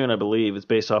coming soon, I believe, is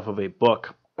based off of a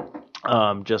book,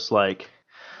 just like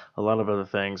a lot of other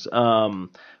things.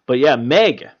 But yeah,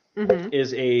 Meg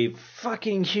is a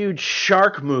fucking huge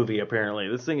shark movie. Apparently,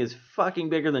 this thing is fucking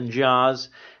bigger than Jaws,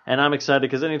 and I'm excited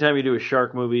because anytime you do a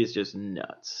shark movie, it's just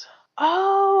nuts.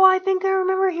 Oh, I think I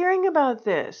remember hearing about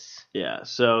this. Yeah,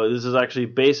 so this is actually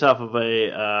based off of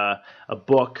a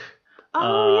book.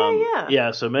 Oh, yeah.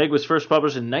 Yeah, so Meg was first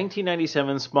published in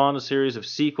 1997, spawned a series of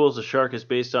sequels. The shark is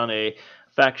based on a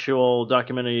factual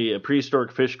documentary, a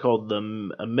prehistoric fish called the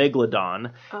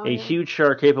Megalodon, a huge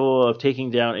shark capable of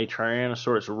taking down a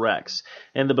Tyrannosaurus Rex.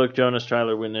 In the book, Jonas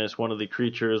Tyler witnessed one of the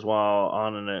creatures while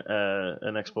on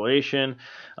an exploration.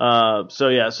 So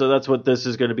that's what this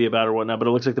is going to be about or whatnot. But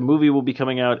it looks like the movie will be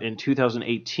coming out in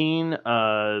 2018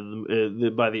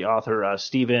 by the author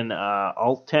Stephen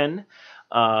Alten.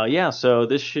 So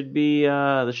this should be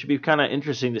kind of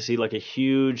interesting to see, like a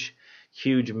huge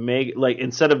Meg, like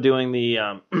instead of doing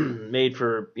the made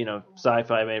for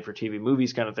sci-fi, made for TV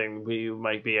movies kind of thing, we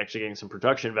might be actually getting some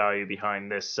production value behind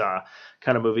this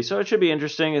kind of movie. So it should be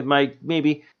interesting. It might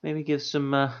maybe give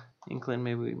some inkling.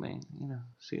 Maybe we may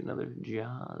see another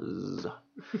Jaws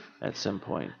at some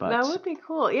point. But That would be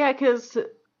cool. Yeah, because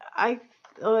I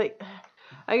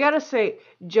gotta say,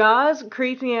 Jaws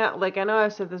creeped me out. Like, I know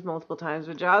I've said this multiple times,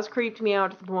 but Jaws creeped me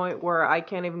out to the point where I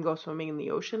can't even go swimming in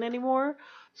the ocean anymore.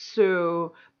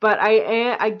 So, but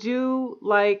I do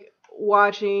like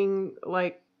watching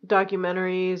like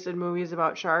documentaries and movies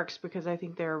about sharks because I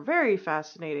think they're very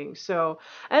fascinating. So,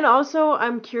 and also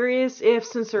I'm curious if,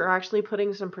 since they're actually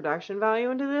putting some production value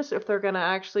into this, if they're gonna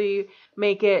actually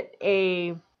make it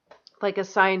a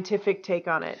scientific take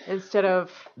on it instead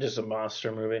of just a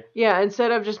monster movie. Yeah,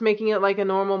 instead of just making it like a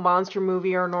normal monster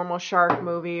movie or a normal shark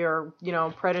movie or,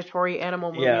 predatory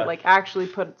animal movie, Yeah. like actually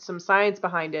put some science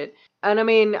behind it. And I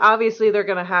mean, obviously they're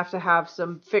going to have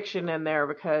some fiction in there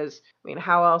because, I mean,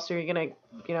 how else are you going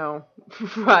to,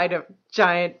 ride a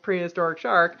giant prehistoric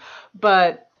shark?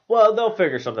 But Well, they'll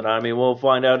figure something out. I mean, we'll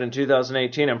find out in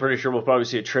 2018. I'm pretty sure we'll probably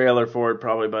see a trailer for it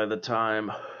probably by the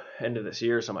time end of this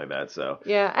year or something like that. So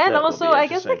yeah, and that will also be I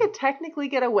guess they interesting. could technically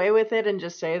get away with it and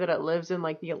just say that it lives in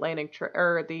like the Atlantic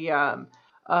or the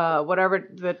whatever,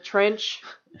 the trench.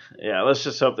 Yeah, let's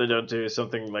just hope they don't do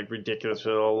something like ridiculous.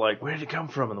 Like, where did it come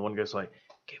from? And the one guy's like,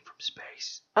 came from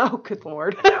space. Oh, good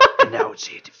lord. And now it's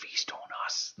here to feast on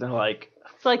us. They're like,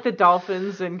 It's like the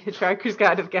dolphins in Hitchhiker's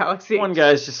Guide to the Galaxy. one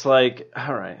guy's just like,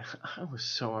 all right, I was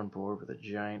so on board with a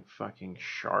giant fucking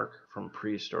shark from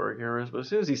prehistoric eras, but as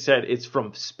soon as he said it's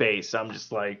from space, I'm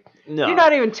just like, no. You're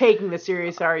not even taking this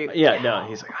serious, are you? Yeah, no.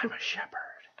 He's like, I'm a shepherd.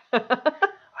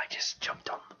 I just jumped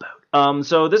on the boat.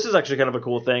 So this is actually kind of a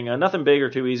cool thing. Nothing big or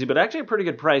too easy, but actually a pretty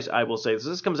good price, I will say. So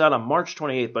this comes out on March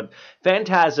 28th, but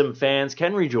Phantasm fans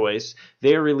can rejoice.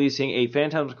 They are releasing a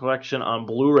Phantasm collection on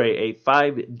Blu-ray, a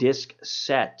 5-disc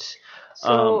set.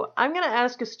 So I'm going to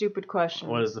ask a stupid question.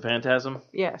 What is the Phantasm?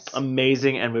 Yes.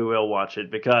 Amazing, and we will watch it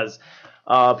because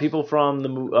people from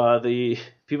the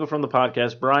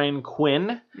podcast, Brian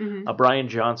Quinn, Brian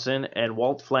Johnson, and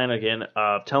Walt Flanagan,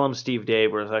 Tell 'em Steve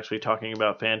Dave was actually talking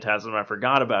about Phantasm. I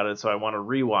forgot about it, so I want to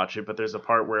rewatch it. But there's a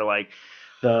part where like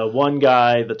the one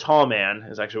guy, the tall man,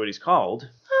 is actually what he's called.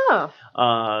 Oh.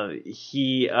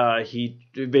 He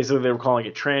basically, they were calling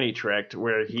it tranny tricked,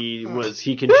 where he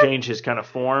can change his kind of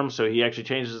form. So he actually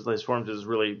changes his form to this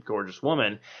really gorgeous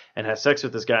woman and has sex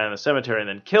with this guy in the cemetery and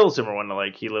then kills him or whatnot.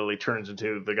 Like, he literally turns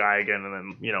into the guy again and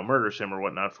then, you know, murders him or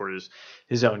whatnot for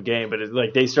his own game. But it's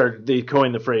like they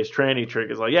coined the phrase tranny trick.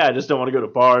 It's like, yeah, I just don't want to go to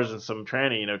bars and some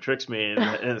tranny, you know, tricks me in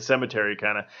a cemetery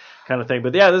kind of thing.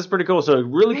 But yeah, this is pretty cool. So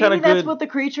really kind of good. Maybe that's what the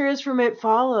creature is from It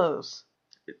Follows.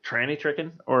 Tranny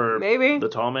tricking, or maybe the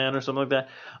tall man or something like that.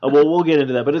 Well, we'll get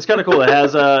into that, but it's kind of cool. It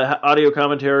has audio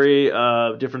commentary,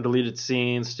 different deleted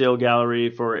scenes, still gallery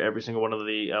for every single one of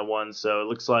the ones. So it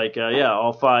looks like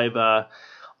all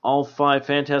five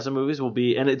Phantasm movies will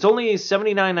be, and it's only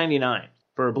 $79.99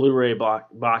 for a Blu-ray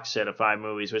box set of 5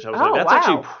 movies, which I was like, that's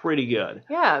actually pretty good.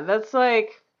 Yeah, that's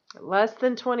like less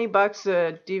than $20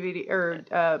 a DVD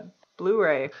or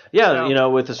Blu-ray. Yeah, so. You know,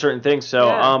 with a certain thing. So,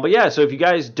 yeah. But yeah, so if you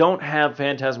guys don't have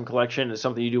Phantasm Collection, it's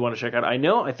something you do want to check out. I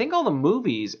think all the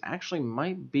movies actually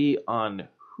might be on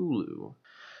Hulu.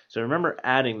 So remember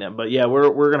adding them. But yeah,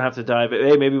 we're going to have to dive.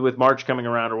 Hey, maybe with March coming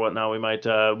around or whatnot, we might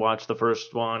watch the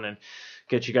first one and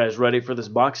get you guys ready for this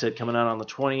box set coming out on the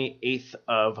 28th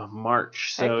of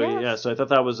March. So yeah, so I thought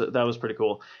that was pretty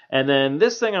cool. And then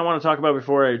this thing I want to talk about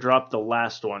before I drop the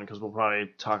last one, because we'll probably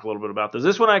talk a little bit about this.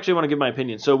 This one I actually want to give my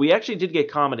opinion. So we actually did get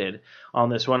commented on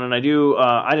this one, and I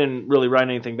didn't really write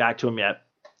anything back to him yet,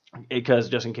 because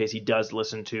just in case he does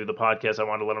listen to the podcast, I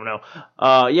wanted to let him know.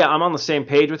 I'm on the same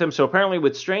page with him. So apparently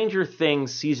with Stranger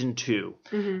Things Season 2,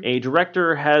 a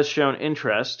director has shown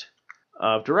interest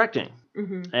of directing.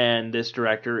 Mm-hmm. And this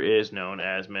director is known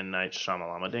as Midnight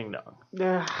Shyamalama Ding Dong.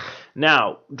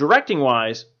 Now,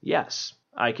 directing-wise, yes,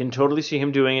 I can totally see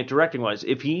him doing it directing-wise.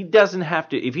 If he doesn't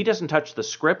touch the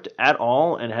script at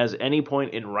all and has any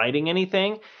point in writing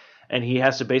anything, and he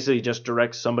has to basically just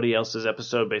direct somebody else's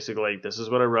episode, basically like, this is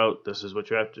what I wrote, this is what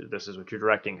you're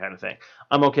directing kind of thing,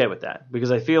 I'm okay with that.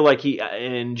 Because I feel like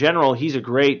in general, he's a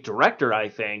great director, I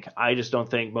think. I just don't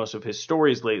think most of his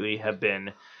stories lately have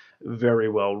been very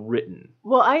well written.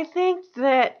 Well, I think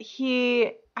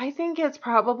it's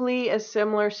probably a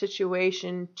similar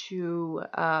situation to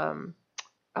I'm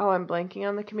blanking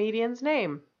on the comedian's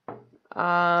name.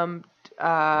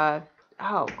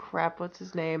 Oh crap, what's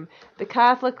his name? The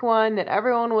Catholic one that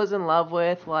everyone was in love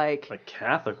with, like the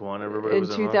Catholic one everybody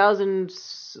was in love.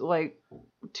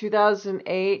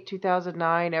 2008,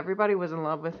 2009, everybody was in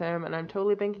love with him, and I'm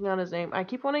totally banking on his name. I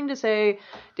keep wanting to say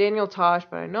Daniel Tosh,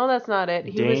 but I know that's not it.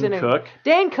 Dane Cook?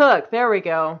 Dane Cook, there we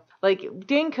go. Like,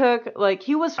 Dane Cook, like,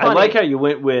 he was funny. I like how you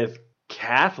went with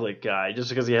Catholic guy, just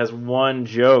because he has one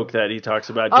joke that he talks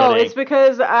about getting. Oh, it's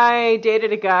because I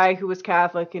dated a guy who was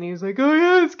Catholic, and he was like, oh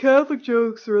yeah, his Catholic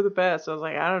jokes are the best. I was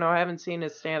like, I don't know, I haven't seen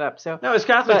his stand-up. So no, his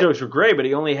Catholic jokes were great, but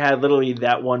he only had literally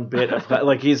that one bit of,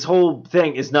 like, his whole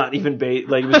thing is not even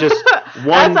like, it was just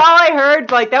one. That's all I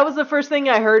heard. Like, that was the first thing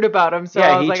I heard about him. So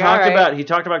yeah, I was he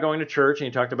talked about going to church, and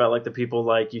he talked about, like, the people,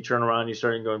 like, you turn around, you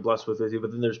start going blessed with you,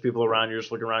 but then there's people around, you're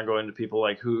just looking around going to people,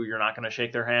 like, who you're not going to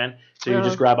shake their hand, so you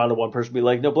just grab onto one person and be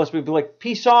like, no, bless me, be like,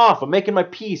 peace off, I'm making my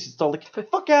peace. It's all like,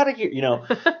 fuck out of here, you know,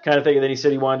 kind of thing. And then he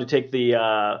said he wanted to take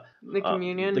the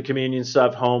communion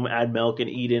stuff home, add milk and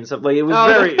eat it and stuff. Like, it was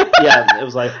it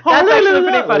was like, that's actually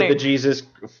pretty funny. Like the Jesus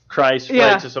Christ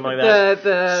flights or something like that.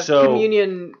 The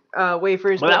communion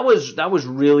wafers. But that was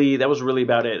really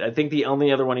about it. I think the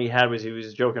only other one he had was he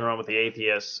was joking around with the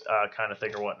atheist kind of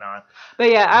thing or whatnot.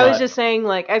 But yeah, I was just saying,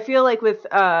 like, I feel like with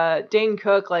Dane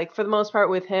Cook, like, for the most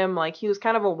part with him, like, he was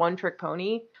kind of a one-trick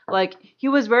pony. Like, he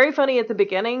was very funny at the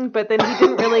beginning, but then he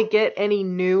didn't really get any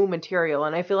new material.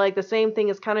 And I feel like the same thing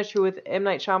is kind of true with M.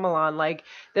 Night Shyamalan. Like,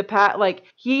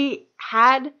 he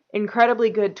had incredibly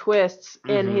good twists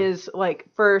in his, like,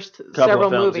 first several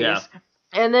movies. Yeah.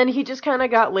 And then he just kind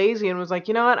of got lazy and was like,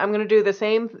 you know what, I'm going to do the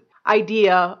same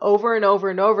idea over and over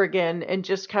and over again and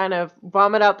just kind of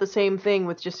vomit out the same thing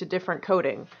with just a different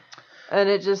coating. And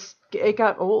it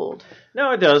got old.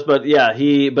 No, it does, but yeah,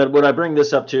 but what I bring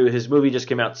this up to, his movie just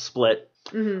came out, Split.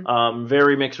 Mm-hmm.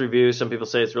 Very mixed reviews. Some people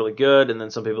say it's really good, and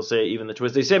then some people say even the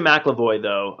twist. They say McAvoy,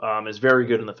 though, is very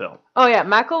good in the film. Oh, yeah,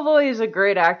 McAvoy is a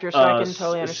great actor, so I can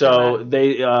totally understand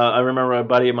that. I remember a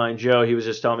buddy of mine, Joe, he was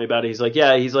just telling me about it. He's like,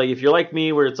 if you're like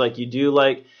me, where it's like you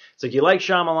like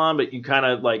Shyamalan, but you kind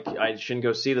of like, I shouldn't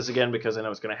go see this again because I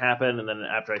know it's going to happen, and then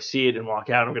after I see it and walk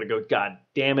out, I'm going to go, God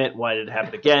damn it, why did it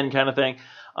happen again, kind of thing.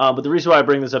 But the reason why I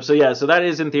bring this up, so that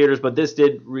is in theaters, but this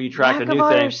did retract a new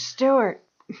thing. Stewart.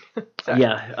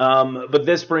 Yeah, but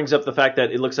this brings up the fact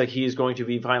that it looks like he's going to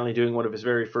be finally doing one of his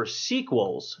very first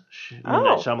sequels,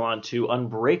 Shyamalan, to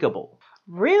Unbreakable.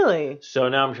 Really? So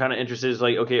now I'm kind of interested. Is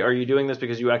like, okay, are you doing this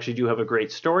because you actually do have a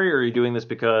great story, or are you doing this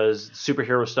because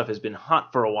superhero stuff has been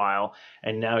hot for a while,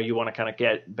 and now you want to kind of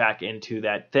get back into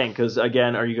that thing? Because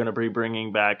again, are you going to be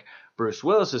bringing back Bruce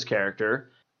Willis's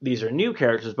character? These are new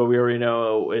characters, but we already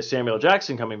know is Samuel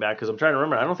Jackson coming back? Because I'm trying to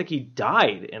remember. I don't think he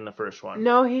died in the first one.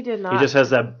 No, he did not. He just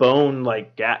has that bone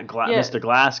like Mr.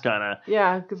 Glass kind of.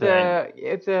 Yeah,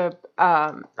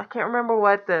 I can't remember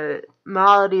what the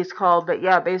malady is called, but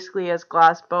yeah, basically he has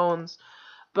glass bones.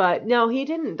 But no, he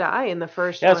didn't die in the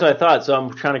first one. That's what I thought. So I'm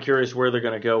kind of curious where they're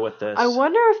going to go with this. I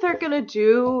wonder if they're going to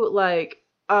do like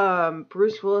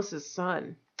Bruce Willis's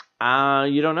son.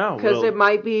 You don't know. Because it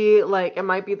might be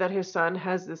that his son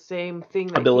has the same thing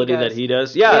that he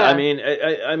does. Yeah, I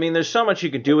mean, there's so much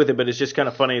you could do with it, but it's just kind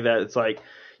of funny that it's like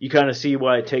you kind of see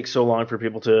why it takes so long for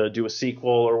people to do a sequel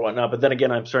or whatnot. But then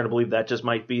again, I'm starting to believe that just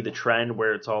might be the trend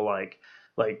where it's all like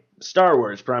Star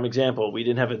Wars, prime example. We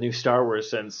didn't have a new Star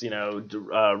Wars since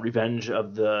Revenge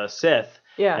of the Sith.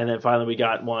 Yeah, and then finally we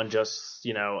got one just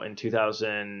in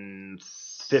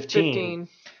 2015.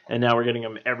 And now we're getting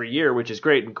them every year, which is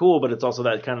great and cool, but it's also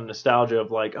that kind of nostalgia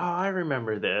of like, oh, I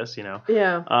remember this,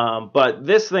 Yeah. But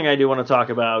this thing I do want to talk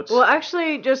about. Well,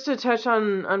 actually, just to touch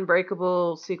on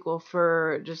Unbreakable sequel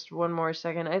for just one more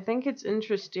second, I think it's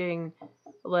interesting.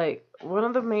 Like, one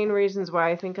of the main reasons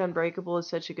why I think Unbreakable is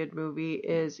such a good movie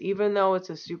is even though it's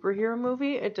a superhero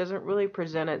movie, it doesn't really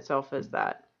present itself as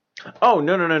that. Oh,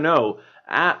 no.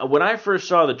 When I first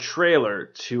saw the trailer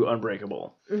to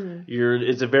Unbreakable,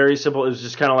 it's a very simple, it was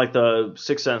just kind of like the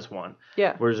Sixth Sense one.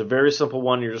 Yeah. Where it's a very simple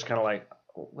one, you're just kind of like,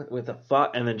 what the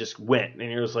fuck? And then just went. And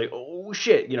you're just like, oh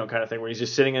shit, kind of thing, where he's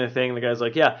just sitting in a thing, and the guy's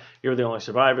like, yeah, you're the only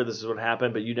survivor, this is what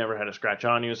happened, but you never had a scratch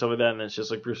on you and stuff like that. And it's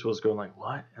just like Bruce Willis going like,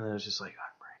 what? And then it's just like,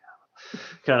 Unbreakable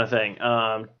kind of thing.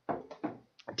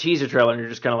 Teaser trailer, and you're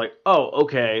just kind of like, oh,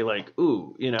 okay, like,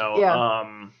 ooh, Yeah.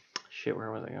 Shit,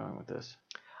 where was I going with this?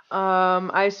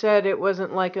 I said it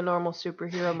wasn't like a normal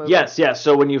superhero movie. Yes.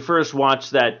 So when you first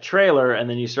watch that trailer and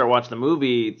then you start watching the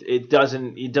movie, it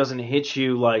doesn't hit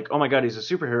you like, oh my god, he's a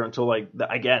superhero until like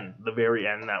the very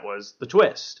end. That was the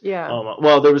twist. Yeah.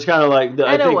 Well, there was kind of like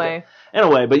in a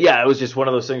way, but yeah, it was just one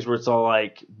of those things where it's all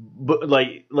like, but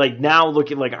like now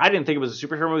looking like I didn't think it was a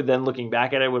superhero movie. Then looking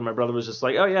back at it, when my brother was just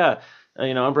like, oh yeah.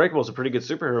 Unbreakable is a pretty good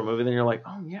superhero movie. Then you're like,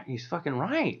 oh yeah, he's fucking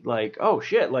right. Like, oh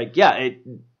shit. Like, yeah,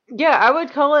 Yeah, I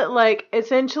would call it like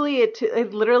essentially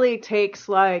it literally takes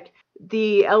like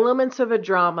the elements of a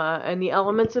drama and the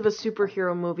elements of a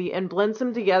superhero movie and blends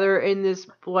them together in this,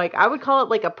 like, I would call it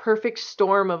like a perfect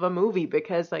storm of a movie,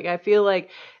 because like I feel like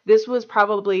this was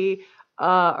probably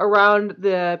around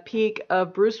the peak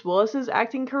of Bruce Willis's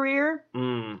acting career.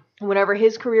 Whenever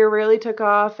his career really took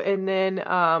off, and then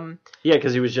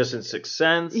because he was just in Sixth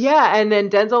Sense. Yeah, and then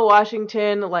Denzel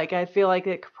Washington, like I feel like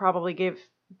it probably gave.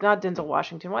 Not Denzel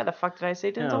Washington. Why the fuck did I say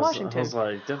Denzel Washington? I was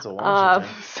like, Denzel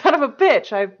Washington. Son of a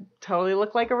bitch. I totally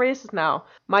look like a racist now.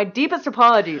 My deepest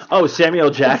apologies. Oh, Samuel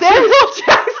Jackson? Samuel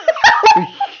Jackson! Oh,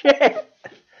 shit.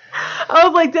 I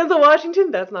was like, Denzel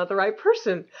Washington? That's not the right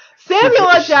person. Samuel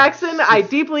L. Jackson, I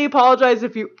deeply apologize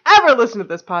if you ever listen to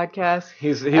this podcast.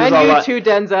 He's and all you like, too,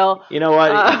 Denzel. You know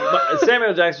what?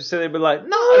 Samuel Jackson said they'd be like,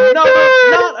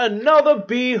 not another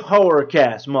B horror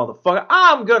cast, motherfucker.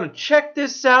 I'm gonna check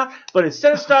this out, but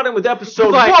instead of starting with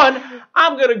episode 1,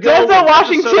 I'm gonna go Denzel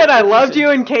Washington, I loved you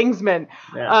in Kingsman.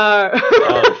 Yeah.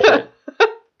 Oh shit.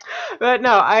 But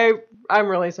no, I'm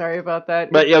really sorry about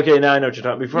that. But okay, now I know what you're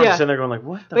talking. Before I'm sitting there going like,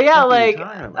 what the fuck are you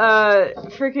talking about?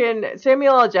 Freaking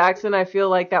Samuel L. Jackson, I feel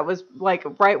like that was like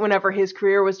right whenever his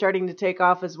career was starting to take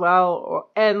off as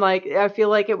well, and like I feel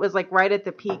like it was like right at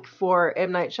the peak for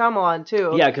M. Night Shyamalan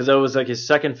too. Yeah, because that was like his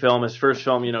second film. His first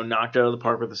film, knocked out of the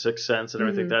park with The Sixth Sense and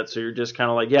everything like that. So you're just kind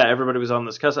of like, yeah, everybody was on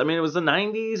this cusp. I mean, it was the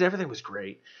 '90s. Everything was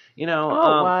great. It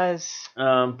was.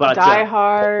 But Die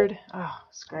Hard. Oh,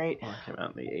 it's great. Well, it came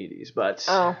out in the '80s, but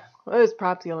it was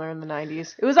popular in the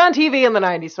 90s. It was on TV in the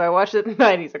 90s, so I watched it in the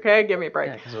 90s, okay? Give me a break.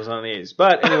 Yeah, because it was on the 80s.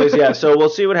 But anyways, yeah, so we'll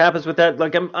see what happens with that.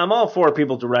 Like, I'm all for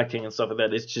people directing and stuff like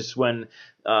that. It's just when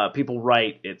people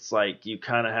write, it's like you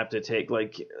kind of have to take,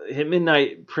 like,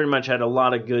 Midnight pretty much had a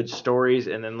lot of good stories,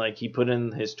 and then, like, he put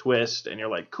in his twist, and you're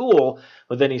like, cool.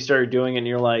 But then he started doing it, and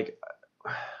you're like,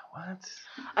 what?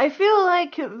 I feel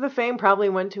like the fame probably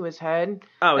went to his head.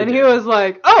 Oh, and he was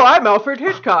like, oh, I'm Alfred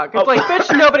Hitchcock. It's like,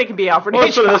 bitch, nobody can be Alfred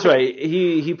Hitchcock. Let's put it this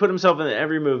way. He put himself in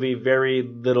every movie, very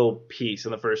little piece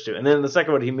in the first two. And then in the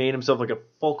second one, he made himself like a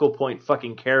focal point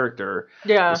fucking character.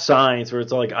 Yeah. Signs where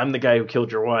it's all like, I'm the guy who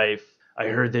killed your wife. I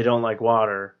heard they don't like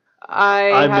water.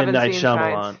 I'm Midnight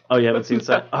Shyamalan. Oh, you haven't seen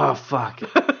Signs? Oh, fuck.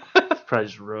 Probably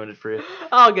just ruined it for you.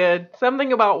 All good.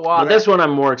 Something about water. But this one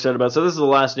I'm more excited about. So this is the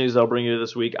last news I'll bring you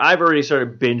this week. I've already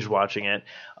started binge watching it.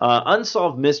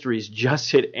 Unsolved Mysteries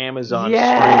just hit Amazon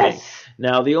streaming.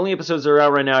 Now, the only episodes that are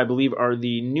out right now, I believe, are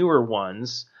the newer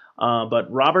ones.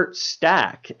 But Robert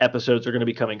Stack episodes are going to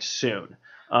be coming soon.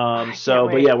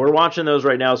 But yeah, we're watching those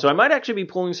right now. So I might actually be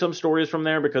pulling some stories from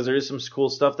there because there is some cool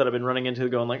stuff that I've been running into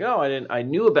going like, oh,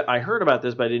 I heard about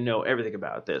this, but I didn't know everything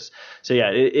about this. So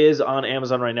yeah, it is on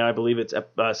Amazon right now. I believe it's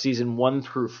season 1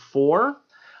 through 4.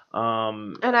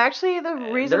 And actually the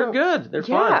reason they're good. They're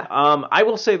fun. I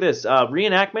will say this,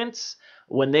 reenactments,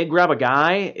 when they grab a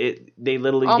guy, they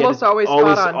literally always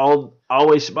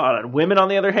spot on. Women, on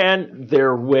the other hand,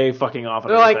 they're way fucking off.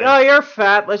 They're like, oh, you're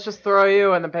fat. Let's just throw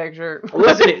you in the picture. It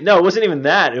wasn't even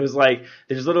that. It was like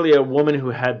there's literally a woman who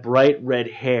had bright red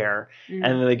hair, and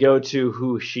then they go to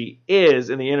who she is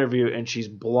in the interview, and she's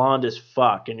blonde as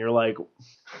fuck, and you're like,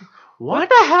 what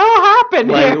the hell happened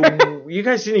here? You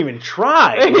guys didn't even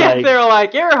try. They're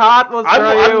like, you're hot. Let's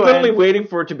throw you. I'm literally waiting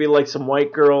for it to be like some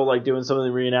white girl like doing something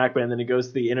in the reenactment, and then it goes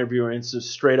to the interviewer, and it's a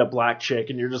straight up black chick,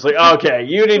 and you're just like, okay,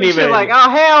 you didn't even. She's like, oh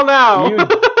hell no. You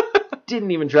didn't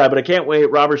even try, but I can't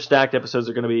wait. Robert Stack episodes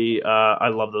are going to be. I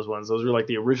love those ones. Those were like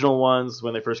the original ones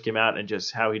when they first came out, and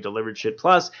just how he delivered shit.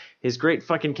 Plus his great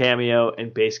fucking cameo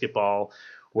in Basketball,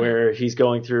 where he's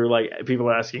going through, like, people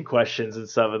are asking questions and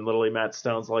stuff, and literally Matt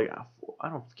Stone's like, I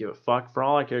don't give a fuck. For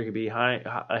all I care, he could be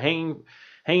hanging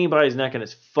by his neck in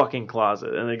his fucking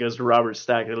closet. And then it goes to Robert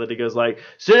Stack, and he goes like,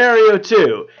 scenario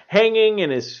 2, hanging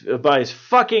by his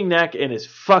fucking neck in his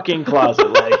fucking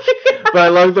closet. Like, but I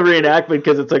love the reenactment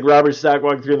because it's like Robert Stack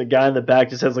walking through, and the guy in the back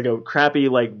just has like a crappy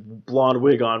like blonde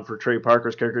wig on for Trey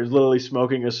Parker's character. He's literally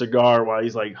smoking a cigar while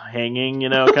he's like hanging,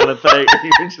 kind of thing.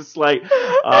 You're just like,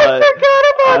 I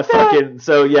forgot about that.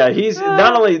 So yeah, he's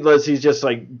not only does he's just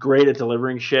like great at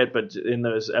delivering shit, but in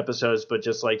those episodes, but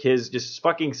just like his just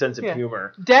fucking sense of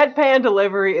humor. Deadpan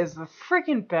delivery is the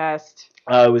freaking best.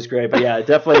 It was great, but yeah,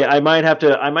 definitely. I might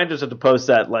just have to post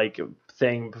that like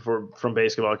thing from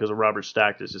Basketball because of Robert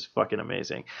Stack is just fucking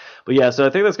amazing. But yeah, so I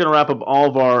think that's going to wrap up all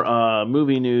of our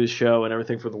movie news show and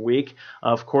everything for the week.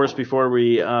 Of course, before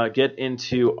we get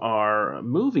into our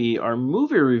movie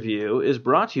review is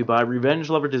brought to you by Revenge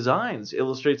Lover Designs,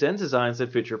 illustrates and designs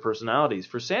that fit your personalities.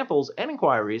 For samples and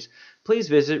inquiries, please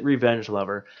visit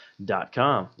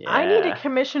revengelover.com. Yeah. I need to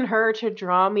commission her to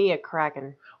draw me a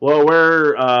Kraken.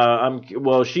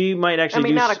 Well, she might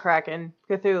actually not a Kraken.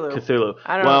 Cthulhu.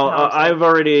 I don't know.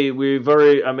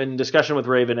 I'm in discussion with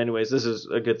Raven anyways. This is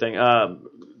a good thing.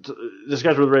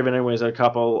 Discussion with Raven anyways, a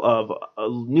couple of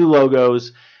new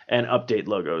logos and update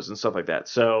logos and stuff like that.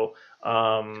 So,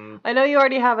 I know you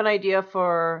already have an idea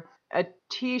for a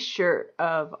t-shirt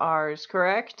of ours,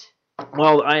 correct?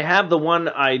 Well, I have the one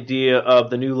idea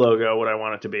of the new logo, what I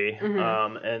want it to be,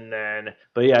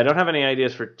 but yeah, I don't have any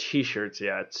ideas for T-shirts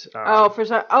yet.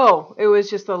 It was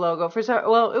just the logo.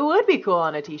 Well, it would be cool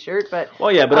on a T-shirt, but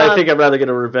I think I'd rather get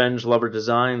a Revenge Lover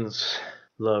Designs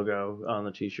logo on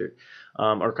the T-shirt,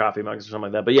 or coffee mugs or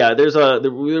something like that. But yeah,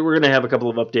 we're gonna have a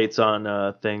couple of updates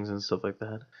on things and stuff like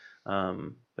that.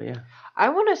 But yeah, I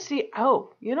want to see.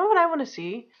 Oh, you know what I want to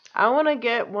see? I want to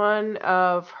get one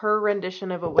of her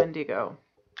rendition of a Wendigo.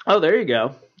 Oh, there you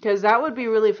go. Because that would be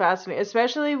really fascinating,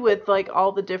 especially with like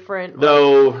all the different.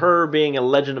 Though her being a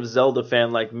Legend of Zelda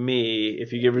fan like me,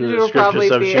 if you give her the description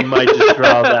stuff, she might just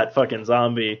draw that fucking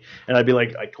zombie, and I'd be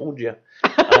like, I told you.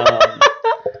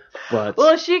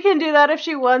 Well, she can do that if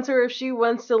she wants, or if she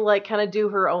wants to like kind of do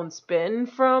her own spin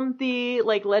from the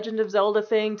like Legend of Zelda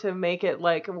thing to make it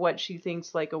like what she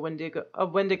thinks like a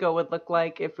Wendigo would look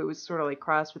like if it was sort of like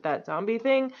crossed with that zombie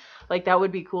thing. Like that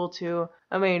would be cool too.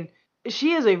 I mean,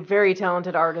 she is a very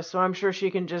talented artist, so I'm sure she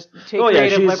can just take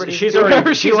creative liberties. She's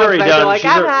already done. Like,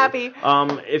 I'm happy.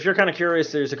 If you're kind of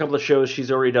curious, there's a couple of shows she's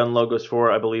already done logos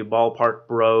for. I believe Ballpark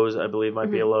Bros,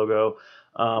 might be a logo.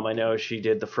 I know she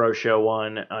did the Fro Show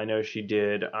one. I know she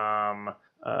did. We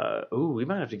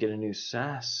might have to get a new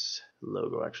SAS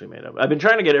logo actually made up. I've been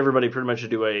trying to get everybody pretty much to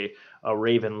do a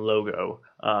Raven logo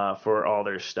for all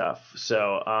their stuff.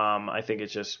 So I think it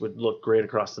just would look great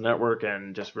across the network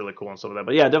and just really cool and stuff like that.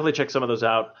 But yeah, definitely check some of those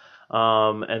out.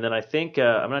 And then I think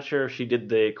I'm not sure if she did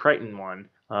the Crichton one.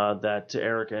 That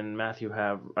Eric and Matthew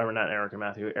have, or not Eric and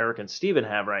Matthew, Eric and Steven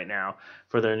have right now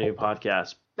for their new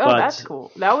podcast. That's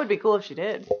cool. That would be cool if she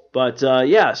did. But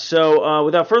yeah, so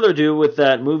without further ado, with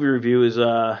that movie review is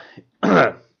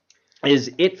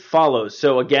It Follows.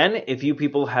 So again, if you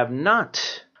people have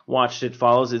not watched It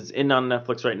Follows, it's on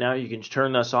Netflix right now. You can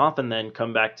turn this off and then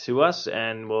come back to us,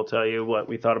 and we'll tell you what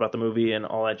we thought about the movie and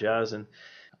all that jazz. And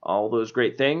all those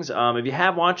great things. If you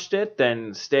have watched it,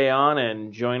 then stay on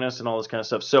and join us and all this kind of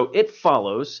stuff. So It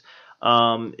Follows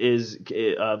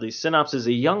the synopsis: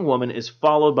 a young woman is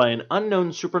followed by an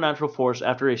unknown supernatural force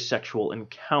after a sexual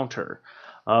encounter.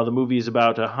 The movie is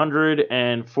about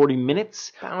 140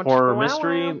 minutes, horror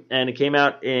mystery, and it came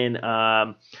out in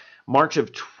March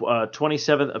of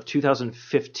 27th of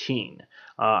 2015.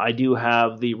 I do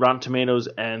have the Rotten Tomatoes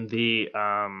and the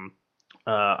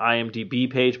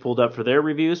IMDb page pulled up for their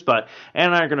reviews, but Ann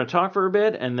and I are going to talk for a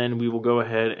bit, and then we will go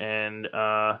ahead and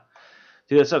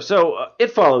do that stuff. So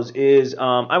It Follows is,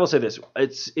 I will say this,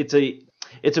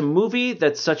 it's a movie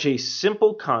that's such a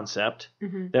simple concept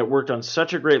that worked on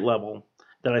such a great level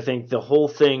that I think the whole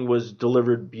thing was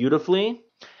delivered beautifully.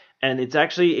 And it's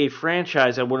actually a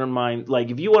franchise I wouldn't mind.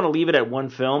 Like, if you want to leave it at one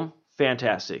film,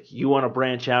 fantastic. You want to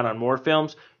branch out on more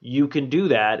films, you can do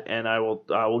that. And I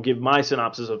will give my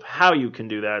synopsis of how you can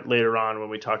do that later on when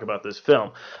we talk about this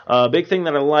film. A big thing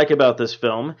that I like about this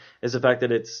film is the fact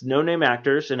that it's no-name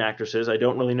actors and actresses. I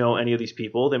don't really know any of these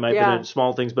people. They might be in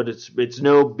small things, but it's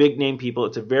no big-name people.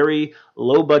 It's a very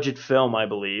low-budget film, I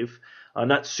believe.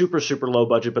 Not super, super low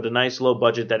budget, but a nice low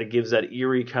budget that it gives that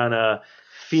eerie kind of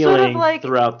feeling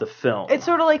throughout the film. It's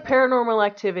sort of like Paranormal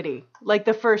Activity, like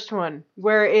the first one,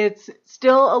 where it's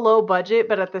still a low budget,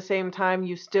 but at the same time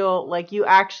you still, like, you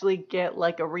actually get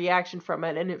like a reaction from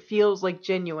it, and it feels like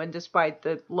genuine despite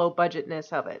the low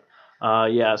budgetness of it.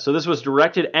 So this was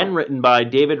directed and written by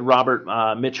David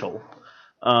Robert Mitchell.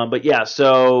 So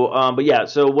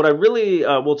what I really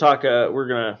we'll talk. We're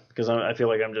gonna, because I feel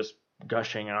like I'm just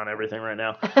gushing on everything right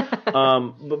now.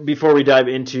 But before we dive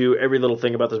into every little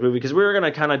thing about this movie, because we're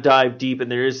going to kind of dive deep,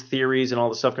 and there is theories and all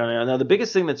the stuff going on. Now, the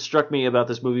biggest thing that struck me about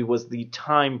this movie was the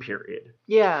time period.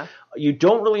 Yeah. You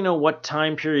don't really know what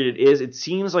time period it is. It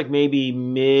seems like maybe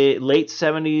late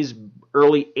 70s,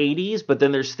 early 80s, but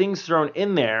then there's things thrown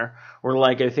in there where,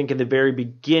 like, I think in the very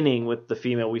beginning with the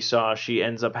female we saw, she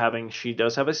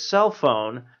does have a cell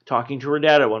phone, talking to her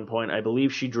dad at one point. I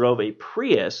believe she drove a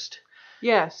Prius.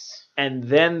 Yes. And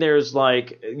then there's,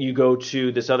 like, you go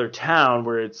to this other town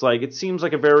where it's like, it seems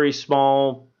like a very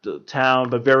small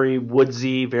town, but very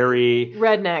woodsy, very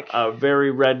redneck.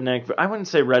 Very redneck. I wouldn't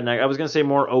say redneck. I was going to say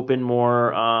more open,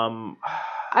 more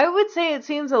I would say it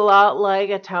seems a lot like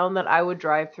a town that I would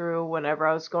drive through whenever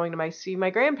I was going to see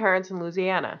my grandparents in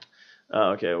Louisiana.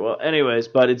 Okay, well, anyways,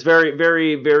 but it's very,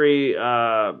 very, very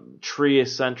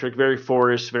tree-centric, very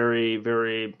forest, very,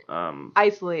 very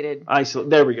isolated.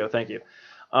 There we go. Thank you.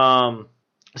 And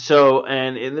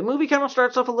the movie kind of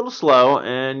starts off a little slow,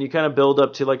 and you kind of build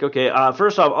up to, like, okay,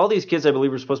 first off, all these kids, I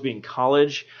believe, were supposed to be in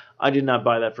college. I did not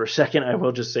buy that for a second. I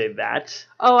will just say that.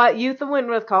 Oh, you went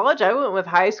with college? I went with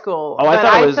high school. Oh,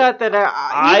 I thought that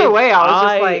either way, I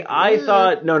was just like... I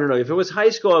thought, no. If it was high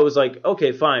school, I was like,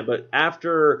 okay, fine. But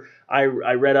after I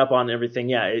read up on everything,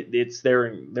 they're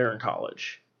in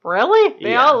college. Really?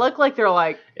 They all look like they're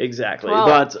like exactly.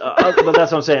 12. But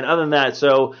that's what I'm saying. Other than that,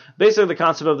 so basically the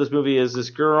concept of this movie is this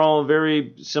girl,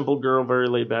 very simple girl, very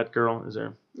laid back girl. Is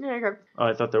there? Yeah, okay. Oh,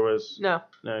 I thought there was. No,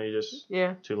 you just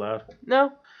too loud.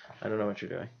 No, I don't know what you're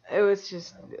doing. It was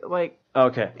just like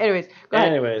okay. Anyways, go ahead.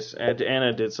 Anyways, and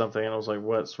Anna did something, and I was like,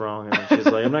 "What's wrong?" And she's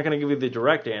like, "I'm not going to give you the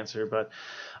direct answer, but."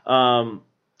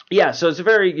 So it's a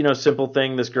very, simple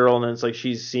thing, this girl, and then it's like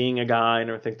she's seeing a guy and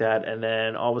everything like that, and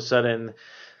then all of a sudden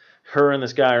her and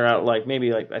this guy are out, like,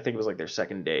 maybe, like, I think it was like their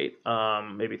second date,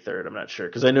 maybe third, I'm not sure,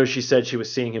 because I know she said she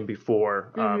was seeing him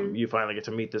before you finally get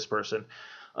to meet this person.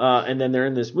 And then they're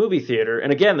in this movie theater,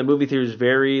 and again, the movie theater is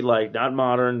very, like, not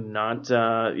modern, not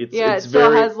it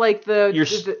still has like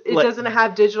it doesn't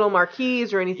have digital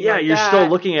marquees or anything. Yeah, like you're that. still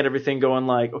looking at everything, going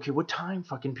like, okay, what time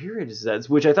fucking period is that?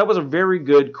 Which I thought was a very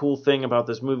good, cool thing about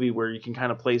this movie, where you can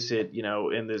kind of place it,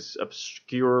 in this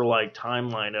obscure like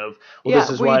timeline of this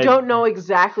is why we don't know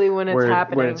exactly when it's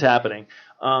happening. When it's happening.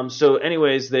 So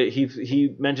anyways,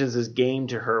 he mentions this game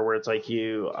to her where it's like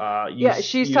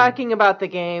she's talking about the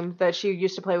game that she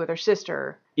used to play with her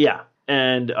sister. Yeah.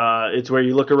 And it's where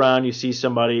you look around, you see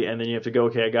somebody, and then you have to go,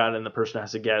 okay, I got it, and the person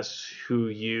has to guess who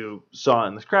you saw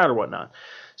in this crowd or whatnot.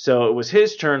 So it was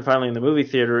his turn finally in the movie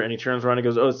theater, and he turns around and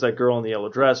goes, oh, it's that girl in the yellow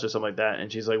dress or something like that.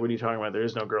 And she's like, what are you talking about? There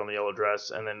is no girl in the yellow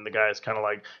dress. And then the guy's kind of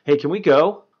like, hey, can we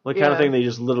go? Like, kind of thing. They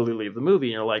just literally leave the movie,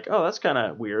 and you're like, oh, that's kind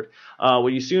of weird.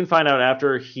 What you soon find out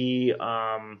after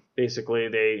basically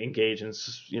they engage in,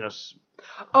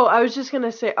 Oh, I was just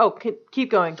gonna say. Oh,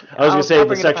 keep going. I was gonna say I'll the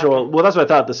bring it back. sexual. Well, that's what I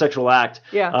thought. The sexual act.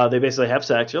 Yeah. They basically have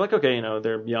sex. You're like, okay,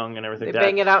 they're young and everything. They like that.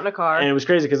 bang it out in a car. And it was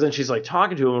crazy because then she's like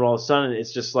talking to him, and all of a sudden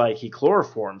it's just like he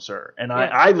chloroforms her, and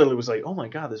I literally was like, oh my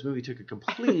god, this movie took a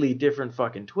completely different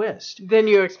fucking twist than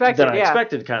you expected. than I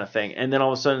expected, kind of thing. And then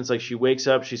all of a sudden it's like she wakes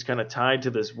up, she's kind of tied to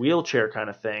this wheelchair kind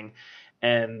of thing.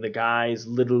 And the guy's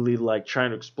literally like trying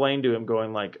to explain to him,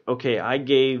 going like, okay,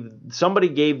 somebody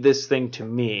gave this thing to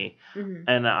me,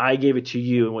 and I gave it to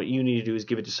you, and what you need to do is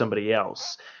give it to somebody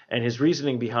else. And his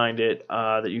reasoning behind it,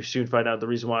 that you soon find out, the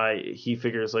reason why he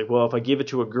figures like, well, if I give it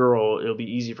to a girl, it'll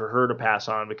be easy for her to pass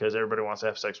on because everybody wants to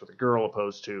have sex with a girl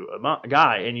opposed to a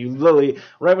guy. And you literally,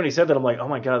 right when he said that, I'm like, oh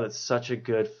my god, that's such a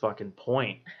good fucking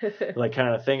point, like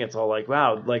kind of thing. It's all like,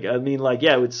 wow, like I mean, like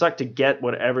yeah, it would suck to get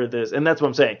whatever this, and that's what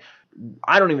I'm saying.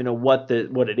 I don't even know what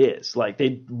it is. Like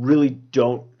they really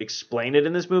don't explain it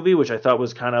in this movie, which I thought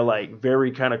was kind of like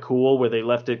very kind of cool, where they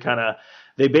left it kind of.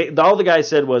 All the guy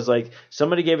said was like,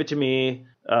 somebody gave it to me,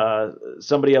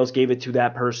 somebody else gave it to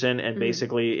that person, and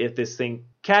basically if this thing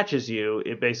catches you,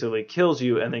 it basically kills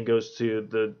you and then goes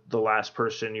to the last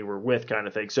person you were with, kind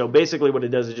of thing. So basically what it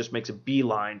does, it just makes a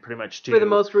beeline pretty much to for the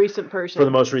most recent person. For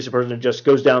the most recent person, and just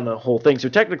goes down the whole thing. So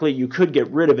technically you could get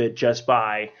rid of it just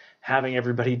by having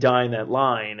everybody die in that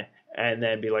line and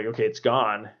then be like, okay, it's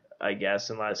gone, I guess,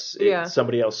 unless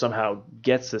somebody else somehow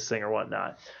gets this thing or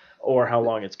whatnot, or how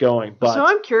long it's going. But so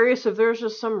I'm curious if there's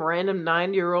just some random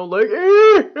 90-year-old like,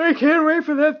 I can't wait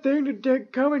for that thing to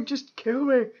come and just kill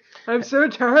me. I'm so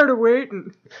tired of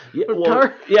waiting. Yeah,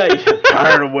 you're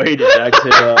tired of waiting. Back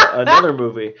to another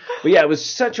movie, but yeah, it's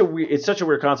such a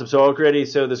weird concept. So already,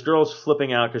 this girl's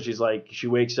flipping out because she's like, she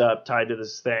wakes up tied to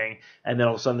this thing, and then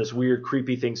all of a sudden this weird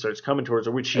creepy thing starts coming towards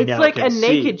her, which she now can see. It's like a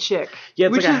naked chick,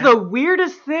 which is the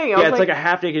weirdest thing. Yeah, it's like a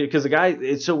half naked, because the guy,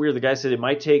 it's so weird. The guy said it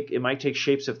might take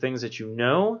shapes of things that you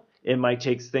know. It might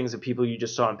take things of people you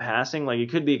just saw in passing. Like, it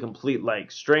could be a complete,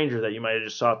 like, stranger that you might have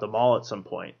just saw at the mall at some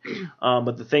point.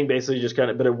 But the thing basically just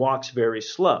but it walks very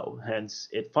slow. Hence,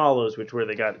 It Follows, where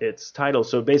they got its title.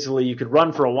 So basically, you could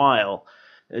run for a while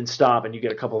and stop, and you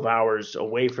get a couple of hours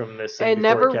away from this thing. It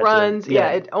never runs.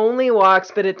 It only walks,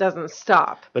 but it doesn't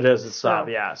stop. But it doesn't stop,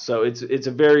 yeah. So it's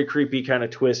a very creepy kind of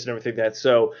twist and everything like that.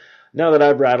 So now that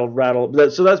I've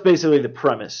rattled, so that's basically the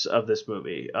premise of this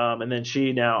movie. And then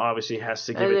she now obviously has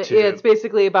to give it to. Yeah, it's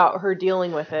basically about her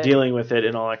dealing with it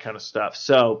and all that kind of stuff.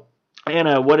 So,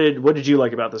 Anna, what did you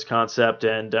like about this concept,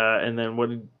 and then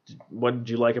what did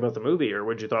you like about the movie, or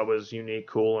what you thought was unique,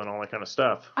 cool, and all that kind of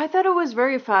stuff? I thought it was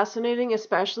very fascinating,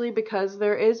 especially because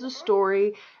there is a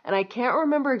story, and I can't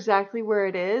remember exactly where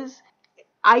it is.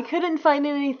 I couldn't find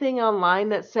anything online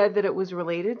that said that it was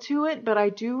related to it, but I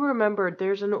do remember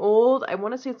there's an old, I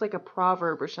want to say it's like a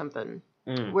proverb or something,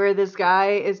 where this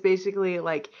guy is basically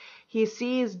like, he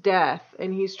sees death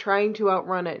and he's trying to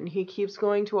outrun it, and he keeps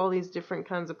going to all these different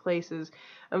kinds of places.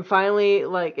 And finally,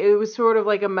 like, it was sort of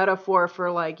like a metaphor for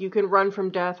like, you can run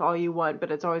from death all you want, but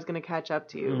it's always going to catch up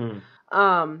to you.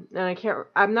 And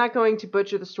I'm not going to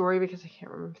butcher the story because I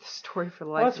can't remember the story for the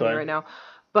life of me right now.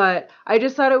 But I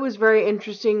just thought it was very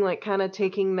interesting, like, kind of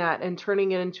taking that and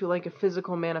turning it into, like, a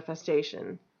physical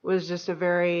manifestation. Was just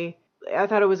I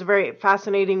thought it was a very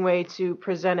fascinating way to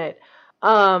present it.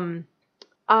 I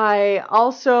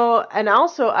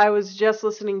was just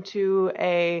listening to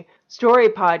a story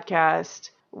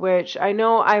podcast, which I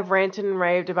know I've ranted and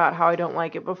raved about how I don't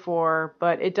like it before,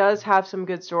 but it does have some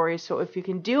good stories. So if you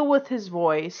can deal with his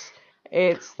voice,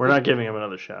 we're not giving him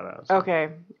another shout out. So.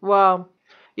 Okay, well,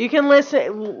 you can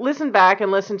listen back and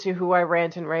listen to who I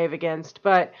rant and rave against,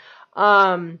 but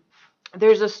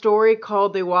there's a story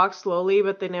called They Walk Slowly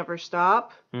But They Never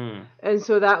Stop. And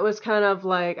so that was kind of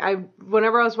like,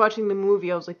 whenever I was watching the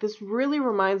movie, I was like, this really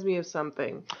reminds me of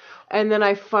something. And then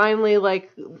I finally,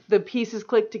 like, the pieces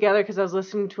clicked together because I was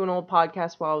listening to an old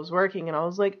podcast while I was working, and I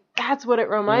was like, that's what it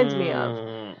reminds me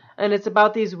of. And it's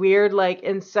about these weird, like,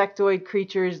 insectoid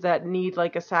creatures that need,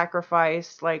 like, a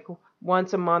sacrifice, like,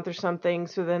 once a month or something,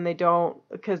 so then they don't,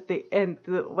 because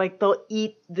they'll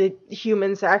eat the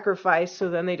human sacrifice, so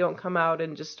then they don't come out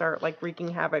and just start, like, wreaking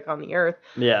havoc on the earth.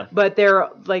 Yeah. But they're,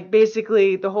 like,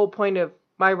 basically, the whole point of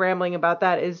my rambling about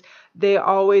that is they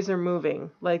always are moving.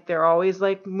 Like, they're always,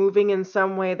 like, moving in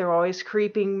some way. They're always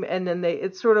creeping, and then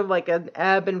it's sort of like an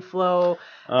ebb and flow.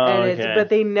 But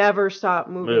they never stop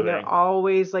moving. They're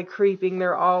always, like, creeping.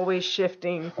 They're always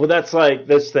shifting. Well, that's like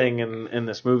this thing in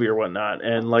this movie or whatnot.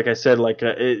 And like I said, like,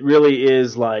 it really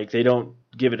is like they don't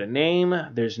give it a name.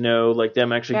 There's no like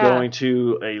them actually going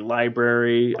to a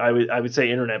library. I would say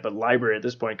internet, but library at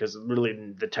this point because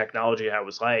really the technology how it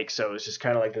was like. So it's just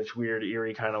kind of like this weird,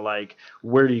 eerie kind of like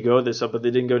where do you go with this stuff? But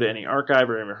they didn't go to any archive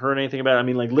or ever heard anything about it. I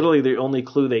mean, like literally the only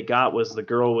clue they got was the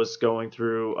girl was going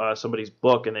through somebody's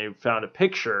book and they found a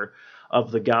picture of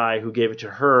the guy who gave it to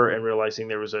her and realizing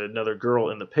there was another girl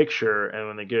in the picture. And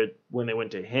when they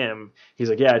went to him, he's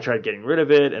like, yeah, I tried getting rid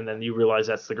of it. And then you realize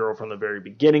that's the girl from the very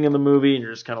beginning of the movie. And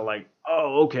you're just kind of like,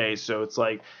 oh, okay. So it's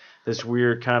like this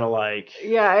weird kind of like.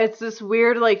 Yeah, it's this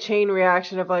weird like chain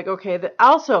reaction of like, okay.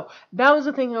 Also, that was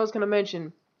the thing I was going to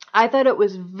mention. I thought it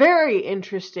was very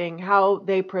interesting how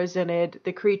they presented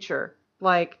the creature.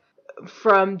 Like,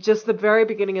 from just the very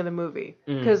beginning of the movie.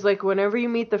 Because, like, whenever you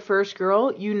meet the first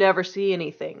girl, you never see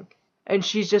anything. And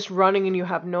she's just running and you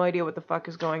have no idea what the fuck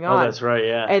is going on. Oh, that's right,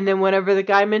 yeah. And then whenever the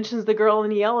guy mentions the girl in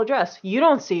the yellow dress, you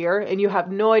don't see her and you have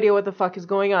no idea what the fuck is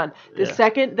going on. The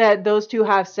second that those two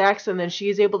have sex and then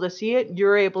she's able to see it,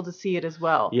 you're able to see it as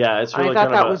well. Yeah, it's really I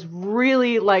thought that was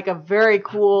really, like, a very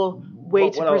cool way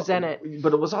to present it.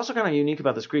 But it was also kind of unique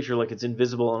about this creature, like it's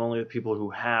invisible and only the people who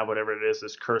have whatever it is,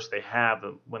 this curse they have,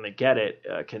 when they get it,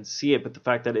 can see it. But the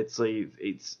fact that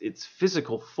it's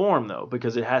physical form though,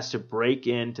 because it has to break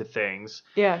into things.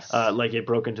 Yes. Like it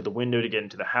broke into the window to get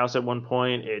into the house at one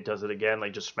point. It does it again,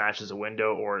 like just smashes a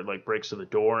window or it like breaks to the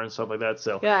door and stuff like that.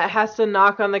 So yeah, it has to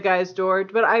knock on the guy's door.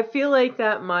 But I feel like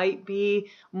that might be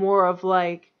more of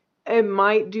like, it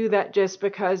might do that just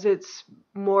because it's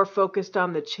more focused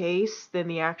on the chase than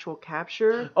the actual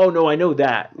capture. Oh, no, I know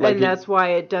that. Like and that's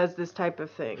why it does this type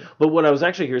of thing. But what I was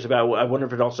actually curious about, I wonder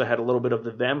if it also had a little bit of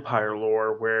the vampire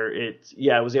lore where it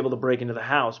was able to break into the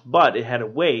house, but it had to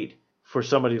wait for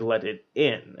somebody to let it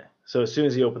in. So as soon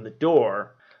as he opened the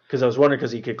door, because I was wondering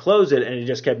because he could close it and he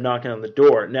just kept knocking on the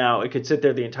door. Now, it could sit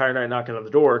there the entire night knocking on the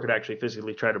door. It could actually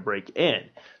physically try to break in.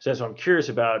 So that's what I'm curious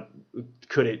about.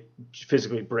 Could it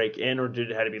physically break in or did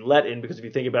it have to be let in? Because if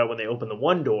you think about when they open the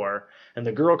one door and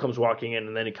the girl comes walking in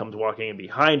and then he comes walking in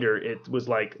behind her, it was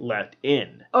like let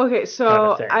in. Okay,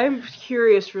 so kind of I'm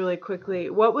curious really quickly.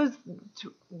 What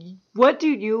do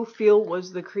you feel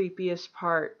was the creepiest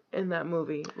part in that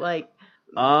movie? Like,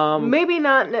 maybe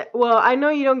not. Well, I know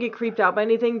you don't get creeped out by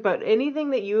anything, but anything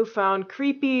that you found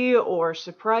creepy or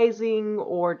surprising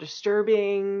or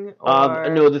disturbing. Or...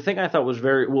 no, the thing I thought was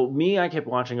I kept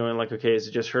watching, going like, okay, is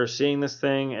it just her seeing this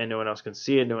thing and no one else can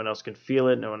see it, no one else can feel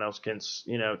it, no one else can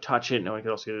touch it, no one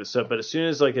else can do this stuff. But as soon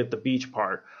as like at the beach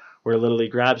part, where literally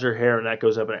grabs her hair and that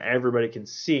goes up and everybody can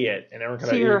see it and everyone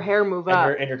see her hair move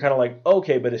up, and you're kind of like,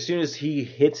 okay, but as soon as he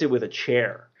hits it with a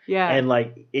chair. Yeah. And,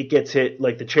 like, it gets hit,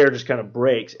 like, the chair just kind of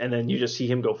breaks, and then you just see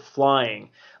him go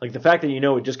flying. Like, the fact that,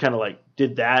 it just kind of, like,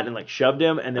 did that and, like, shoved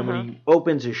him, and then when he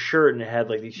opens his shirt and it had,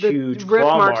 like, these huge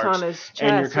claw marks on his chest,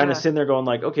 and you're kind of sitting there going,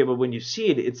 like, okay, but when you see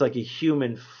it, it's like a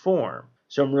human form.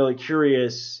 So I'm really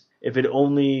curious if it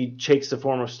only takes the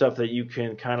form of stuff that you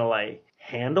can kind of, like,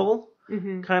 handle.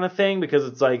 Kind of thing, because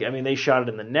it's like, I mean, they shot it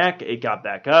in the neck, it got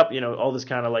back up, all this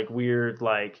kind of like weird,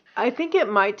 like. I think it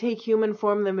might take human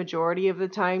form the majority of the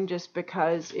time just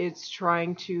because it's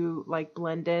trying to like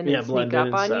blend in and sneak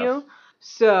up on you.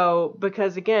 So,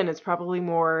 because again, it's probably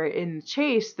more in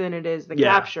chase than it is the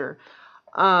capture.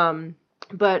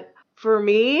 But for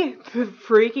me, the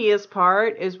freakiest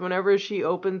part is whenever she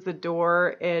opens the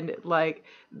door and like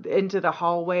into the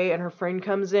hallway and her friend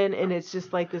comes in and it's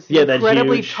just like this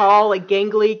incredibly tall, like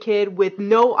gangly kid with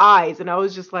no eyes. And I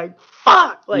was just like,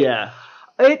 fuck! Like,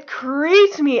 it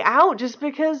creeps me out just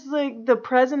because like the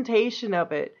presentation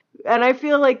of it. And I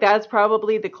feel like that's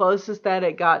probably the closest that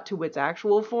it got to its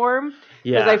actual form.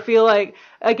 Because I feel like,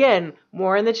 again,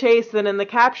 more in the chase than in the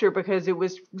capture because it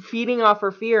was feeding off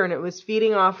her fear and it was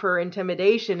feeding off her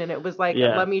intimidation. And it was like,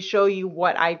 let me show you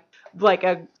what like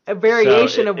a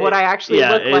variation of what I actually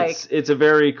look like. It's a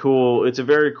very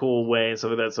cool way and stuff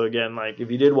like that. So again, like if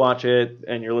you did watch it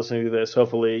and you're listening to this,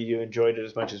 hopefully you enjoyed it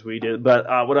as much as we did. But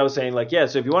what I was saying, like,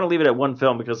 so if you want to leave it at one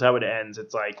film, because how it ends,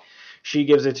 it's like she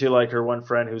gives it to like her one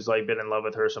friend who's like been in love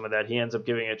with her, some of that. He ends up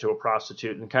giving it to a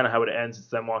prostitute, and kind of how it ends, it's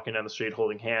them walking down the street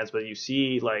holding hands. But you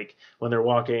see, like when they're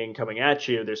walking, coming at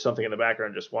you, there's something in the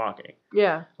background just walking.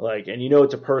 Yeah. Like, and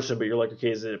it's a person, but you're like, okay,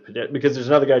 is it because there's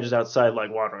another guy just outside like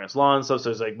watering his lawn and stuff.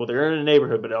 So it's like, well, they're in a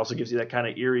neighborhood, but it also gives you that kind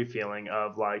of eerie feeling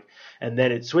of like, and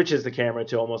then it switches the camera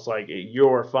to almost like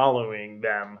you're following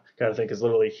them kind of thing, because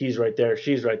literally he's right there,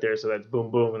 she's right there, so that's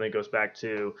boom, boom, and then it goes back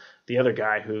to the other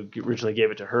guy who originally gave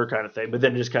it to her kind of thing, but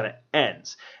then it just kind of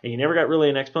ends. And you never got really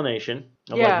an explanation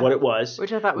of like what it was,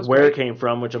 which I thought was where it came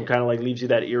from, which I'm kind of like leaves you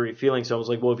that eerie feeling. So I was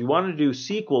like, well, if you wanted to do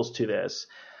sequels to this,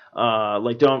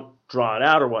 like don't draw it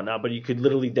out or whatnot, but you could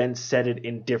literally then set it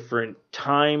in different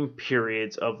time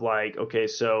periods of like, okay,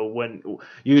 so when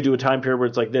you do a time period where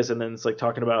it's like this, and then it's like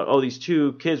talking about, oh, these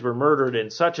 2 kids were murdered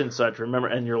in such and such, remember?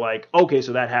 And you're like, okay,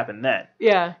 so that happened then.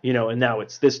 Yeah. You know, and now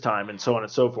it's this time, and so on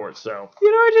and so forth. So,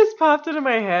 You know, it just popped into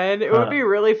my head. It would be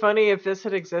really funny if this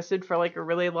had existed for like a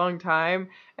really long time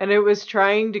and it was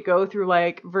trying to go through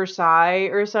like Versailles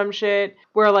or some shit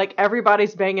where like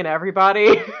everybody's banging everybody.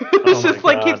 It's just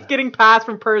like keeps getting passed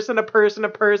from person to person to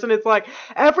person. It's like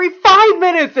every 5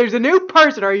 minutes there's a new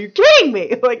person. Are you kidding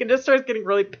me? Like it just starts getting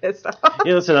really pissed off.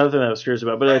 Yeah, that's another thing that I was curious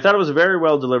about. But I thought it was very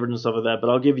well delivered and stuff like that. But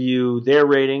I'll give you their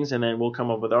ratings and then we'll come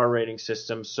up with our rating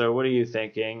system. So what are you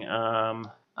thinking?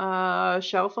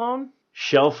 Shell phone?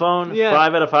 Shell phone? Yeah.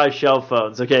 5 out of 5 shell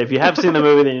phones. Okay, if you have seen the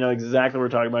movie, then you know exactly what we're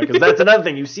talking about. Because that's another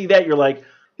thing. You see that, you're like...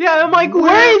 Yeah, I'm like,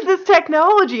 where is this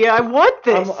technology? I want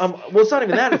this. Well, it's not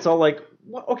even that. It's all like,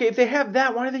 okay, if they have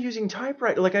that, why are they using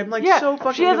typewriter? Like, I'm like so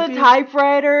fucking she has confused. a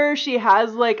typewriter. She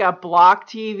has like a block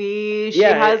TV. She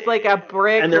has like a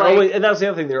brick. And they're always, and that's the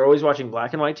other thing. They're always watching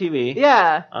black and white TV.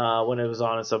 Yeah. When it was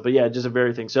on and stuff. But yeah, just a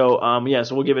very thing. So,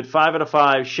 so we'll give it 5 out of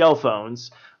 5 shell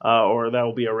phones. Or that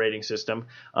will be our rating system.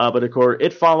 But of course,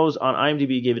 It Follows on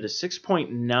IMDb gave it a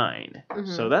 6.9. Mm-hmm.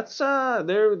 So that's it's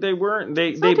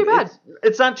not too bad.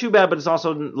 It's not too bad, but it's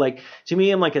also like to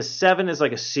me, I'm like a 7 is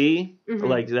like a C. Mm-hmm.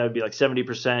 Like that would be like 70%,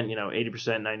 80%,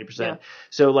 90%. Yeah.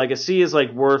 So like a C is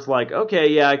like worth like, okay,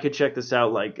 yeah, I could check this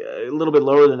out. Like a little bit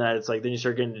lower than that, it's like then you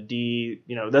start getting to D.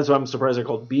 That's why I'm surprised they're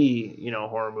called B.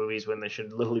 Horror movies when they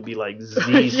should literally be like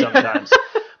Z sometimes.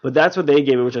 But that's what they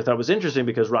gave it, which I thought was interesting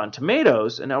because Rotten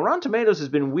Tomatoes, and now Rotten Tomatoes has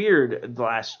been weird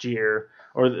last year,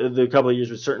 or the couple of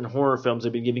years with certain horror films,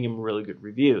 they've been giving them really good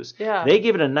reviews. Yeah. They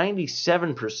gave it a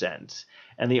 97%,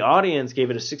 and the audience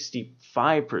gave it a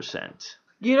 65%.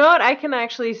 You know what? I can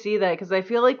actually see that because I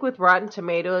feel like with Rotten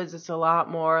Tomatoes, it's a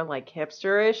lot more like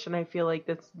hipsterish, and I feel like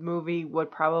this movie would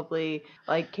probably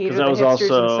like cater to the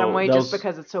hipsters in some way just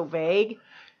because it's so vague.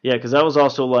 Yeah, because that was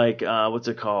also like, what's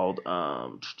it called?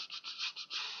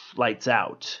 Lights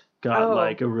Out got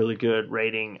like a really good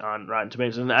rating on Rotten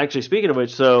Tomatoes. And actually, speaking of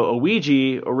which, so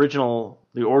Ouija,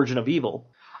 The Origin of Evil.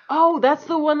 Oh, that's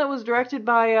the one that was directed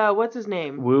by, what's his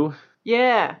name? Woo?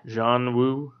 Yeah. John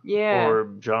Woo? Yeah. Or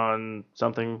John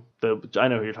something. I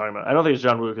know who you're talking about. I don't think it's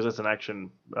John Woo because that's an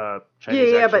action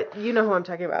Chinese Yeah, action. but you know who I'm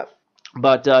talking about.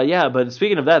 But but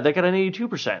speaking of that got an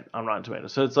 82% on Rotten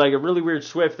Tomatoes. So it's like a really weird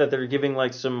swift that they're giving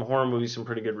like some horror movies some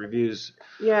pretty good reviews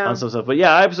on some stuff. But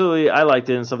yeah, I liked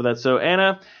it and stuff like that. So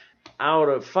Anna, out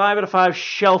of 5 out of 5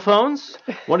 shell phones,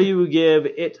 what do you give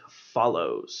It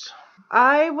Follows?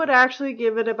 I would actually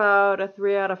give it about a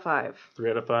 3 out of 5. 3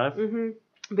 out of 5? Mm-hmm.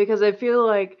 Because I feel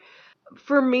like,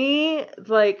 for me,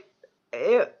 like,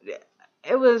 it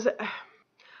was...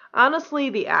 Honestly,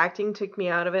 the acting took me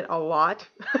out of it a lot.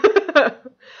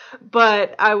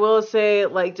 But I will say,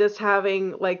 like, just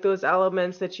having, like, those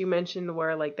elements that you mentioned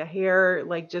where, like, the hair,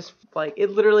 like, just, like, it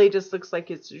literally just looks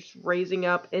like it's just raising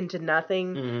up into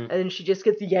nothing. Mm-hmm. And then she just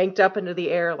gets yanked up into the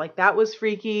air. Like, that was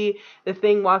freaky. The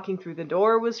thing walking through the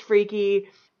door was freaky.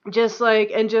 Just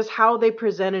like, and just how they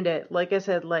presented it. Like I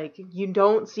said, like, you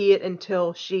don't see it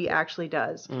until she actually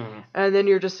does. Mm. And then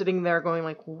you're just sitting there going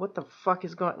like, well, what the fuck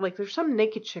is going, like, there's some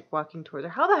naked chick walking towards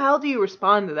her. How the hell do you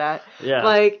respond to that? Yeah.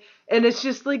 Like, and it's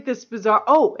just like this bizarre,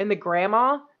 and the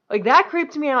grandma, like, that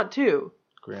creeped me out too.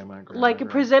 Grandma. Like, it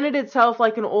presented itself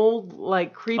like an old,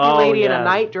 like, creepy lady in a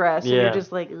night-dress. And you're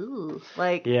just like, ooh.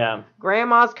 Like,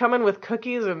 grandma's coming with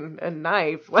cookies and a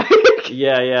knife. Like,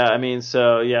 yeah. I mean,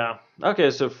 so, yeah.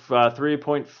 Okay, so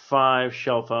 3.5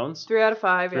 shell phones. 3 out of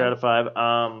 5, 3 out of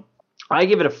 5. I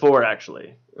give it a 4,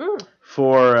 actually.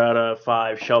 4 out of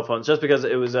 5 shell phones, just because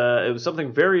it was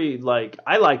something very, like,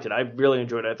 I liked it. I really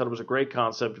enjoyed it. I thought it was a great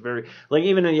concept. Very, like,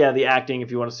 even the acting, if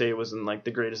you want to say it wasn't like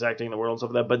the greatest acting in the world and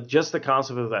stuff like that, but just the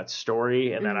concept of that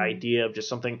story and that idea of just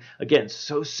something, again,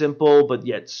 so simple but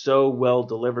yet so well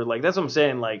delivered. Like, that's what I'm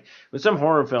saying. Like, with some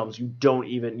horror films, you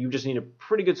just need a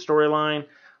pretty good storyline.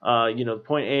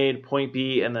 Point A to point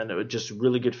B, and then just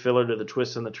really good filler to the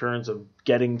twists and the turns of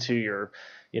getting to your,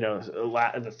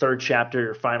 the third chapter,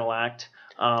 your final act.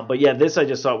 But yeah, this I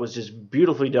just thought was just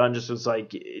beautifully done. Just was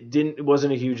like, it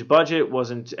wasn't a huge budget,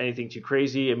 wasn't anything too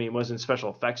crazy. I mean, it wasn't special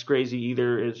effects crazy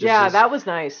either. It was just that was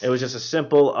nice. It was just a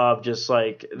simple of just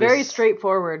like very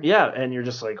straightforward. Yeah, and you're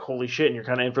just like, holy shit, and you're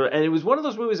kind of in for it. And it was one of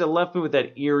those movies that left me with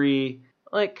that eerie,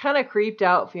 like, kind of creeped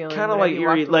out feeling. Kind of like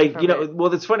eerie, like,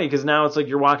 well, it's funny because now it's like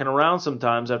you're walking around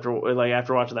sometimes after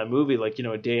watching that movie, like,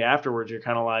 a day afterwards, you're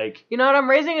kind of like... You know what, I'm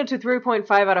raising it to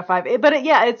 3.5 out of 5.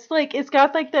 It's like, it's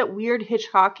got like that weird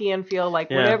Hitchcockian feel, like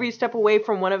whenever you step away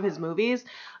from one of his movies,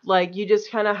 like you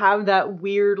just kind of have that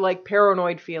weird like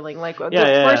paranoid feeling. Like the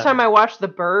Yeah, first time I watched The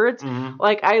Birds, Mhm.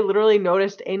 like I literally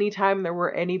noticed anytime there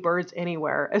were any birds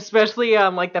anywhere, especially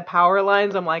on like the power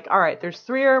lines. I'm like, all right, there's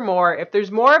 3 or more. If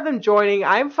there's more of them joining,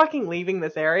 I'm fucking leaving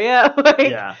this area. Like,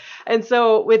 Yeah. and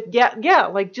so with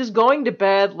like just going to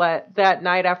bed that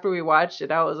night after we watched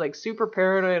it, I was like super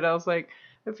paranoid. I was like,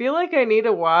 I feel like I need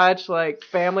to watch like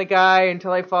Family Guy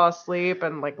until I fall asleep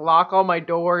and like lock all my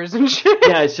doors and shit.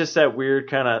 Yeah, it's just that weird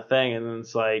kind of thing, and then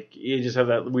it's like you just have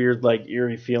that weird like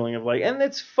eerie feeling of like, and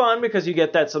it's fun because you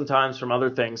get that sometimes from other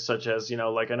things, such as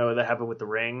like I know that happened with The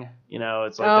Ring.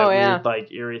 It's like that weird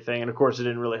like eerie thing, and of course it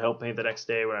didn't really help me the next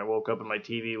day when I woke up and my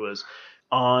TV was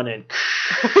on and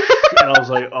I was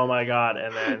like, oh my god,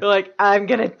 and then You're like, I'm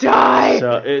gonna die.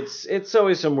 so it's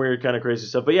always some weird kind of crazy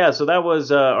stuff. But yeah, so that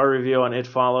was our review on It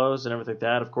Follows and everything like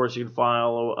that. Of course, you can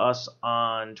follow us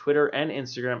on Twitter and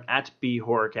Instagram at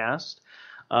BHorrorcast.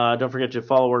 Don't forget to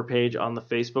follow our page on the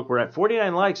Facebook. We're at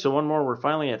 49 likes, so one more, we're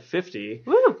finally at 50.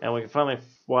 Woo. And we can finally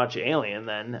watch Alien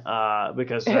then,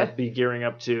 because that'd be gearing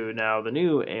up to now the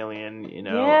new Alien,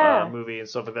 movie and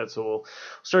stuff like that. So we'll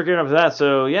start gearing up for that.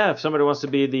 So yeah, if somebody wants to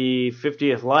be the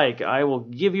 50th like, I will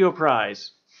give you a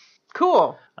prize.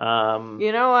 Cool.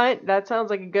 You know what? That sounds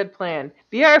like a good plan.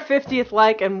 Be our 50th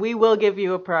like, and we will give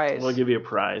you a prize. We'll give you a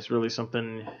prize. Really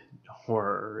something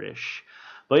horror-ish.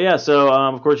 But yeah, so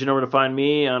of course you know where to find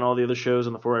me on all the other shows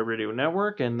on the 4i Radio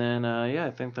Network. And then,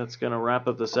 I think that's going to wrap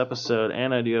up this episode.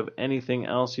 Anna, do you have anything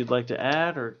else you'd like to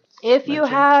add? Or if you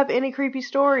have any creepy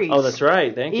stories. Oh, that's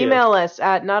right. Thank you. Email us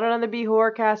at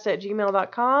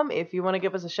notanotherBHorrorcast@gmail.com if you want to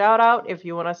give us a shout out, if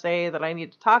you want to say that I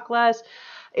need to talk less,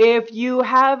 if you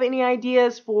have any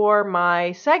ideas for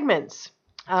my segments.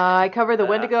 I cover the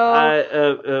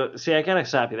Wendigo. See, I gotta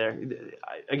stop you there.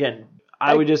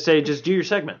 I would just say just do your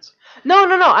segments. No.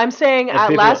 I'm saying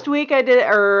last week I did,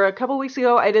 or a couple weeks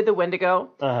ago I did the Wendigo.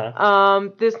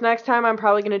 This next time I'm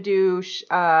probably gonna do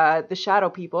the Shadow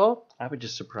People. I would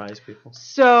just surprise people.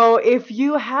 So if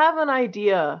you have an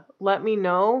idea, let me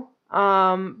know.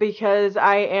 Because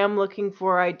I am looking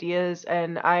for ideas,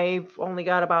 and I've only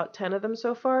got about 10 of them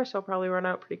so far, so I'll probably run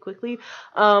out pretty quickly.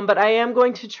 But I am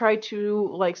going to try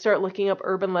to start looking up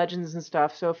urban legends and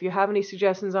stuff. So if you have any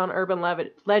suggestions on urban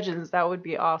legends, that would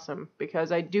be awesome,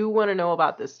 because I do want to know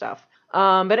about this stuff.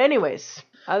 But anyways,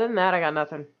 other than that, I got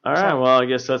nothing. All right, well, I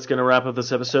guess that's going to wrap up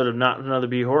this episode of Not Another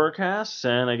B Horrorcast,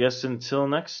 and I guess until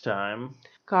next time,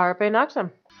 Carpe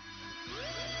Noxum.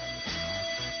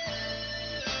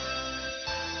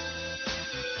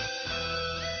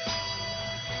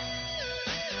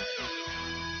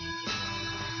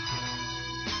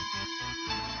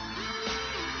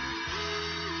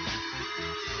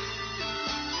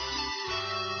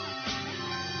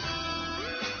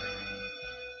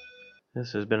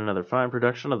 This has been another fine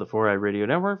production of the 4i Radio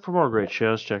Network. For more great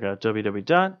shows, check out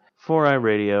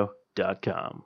www.4iradio.com.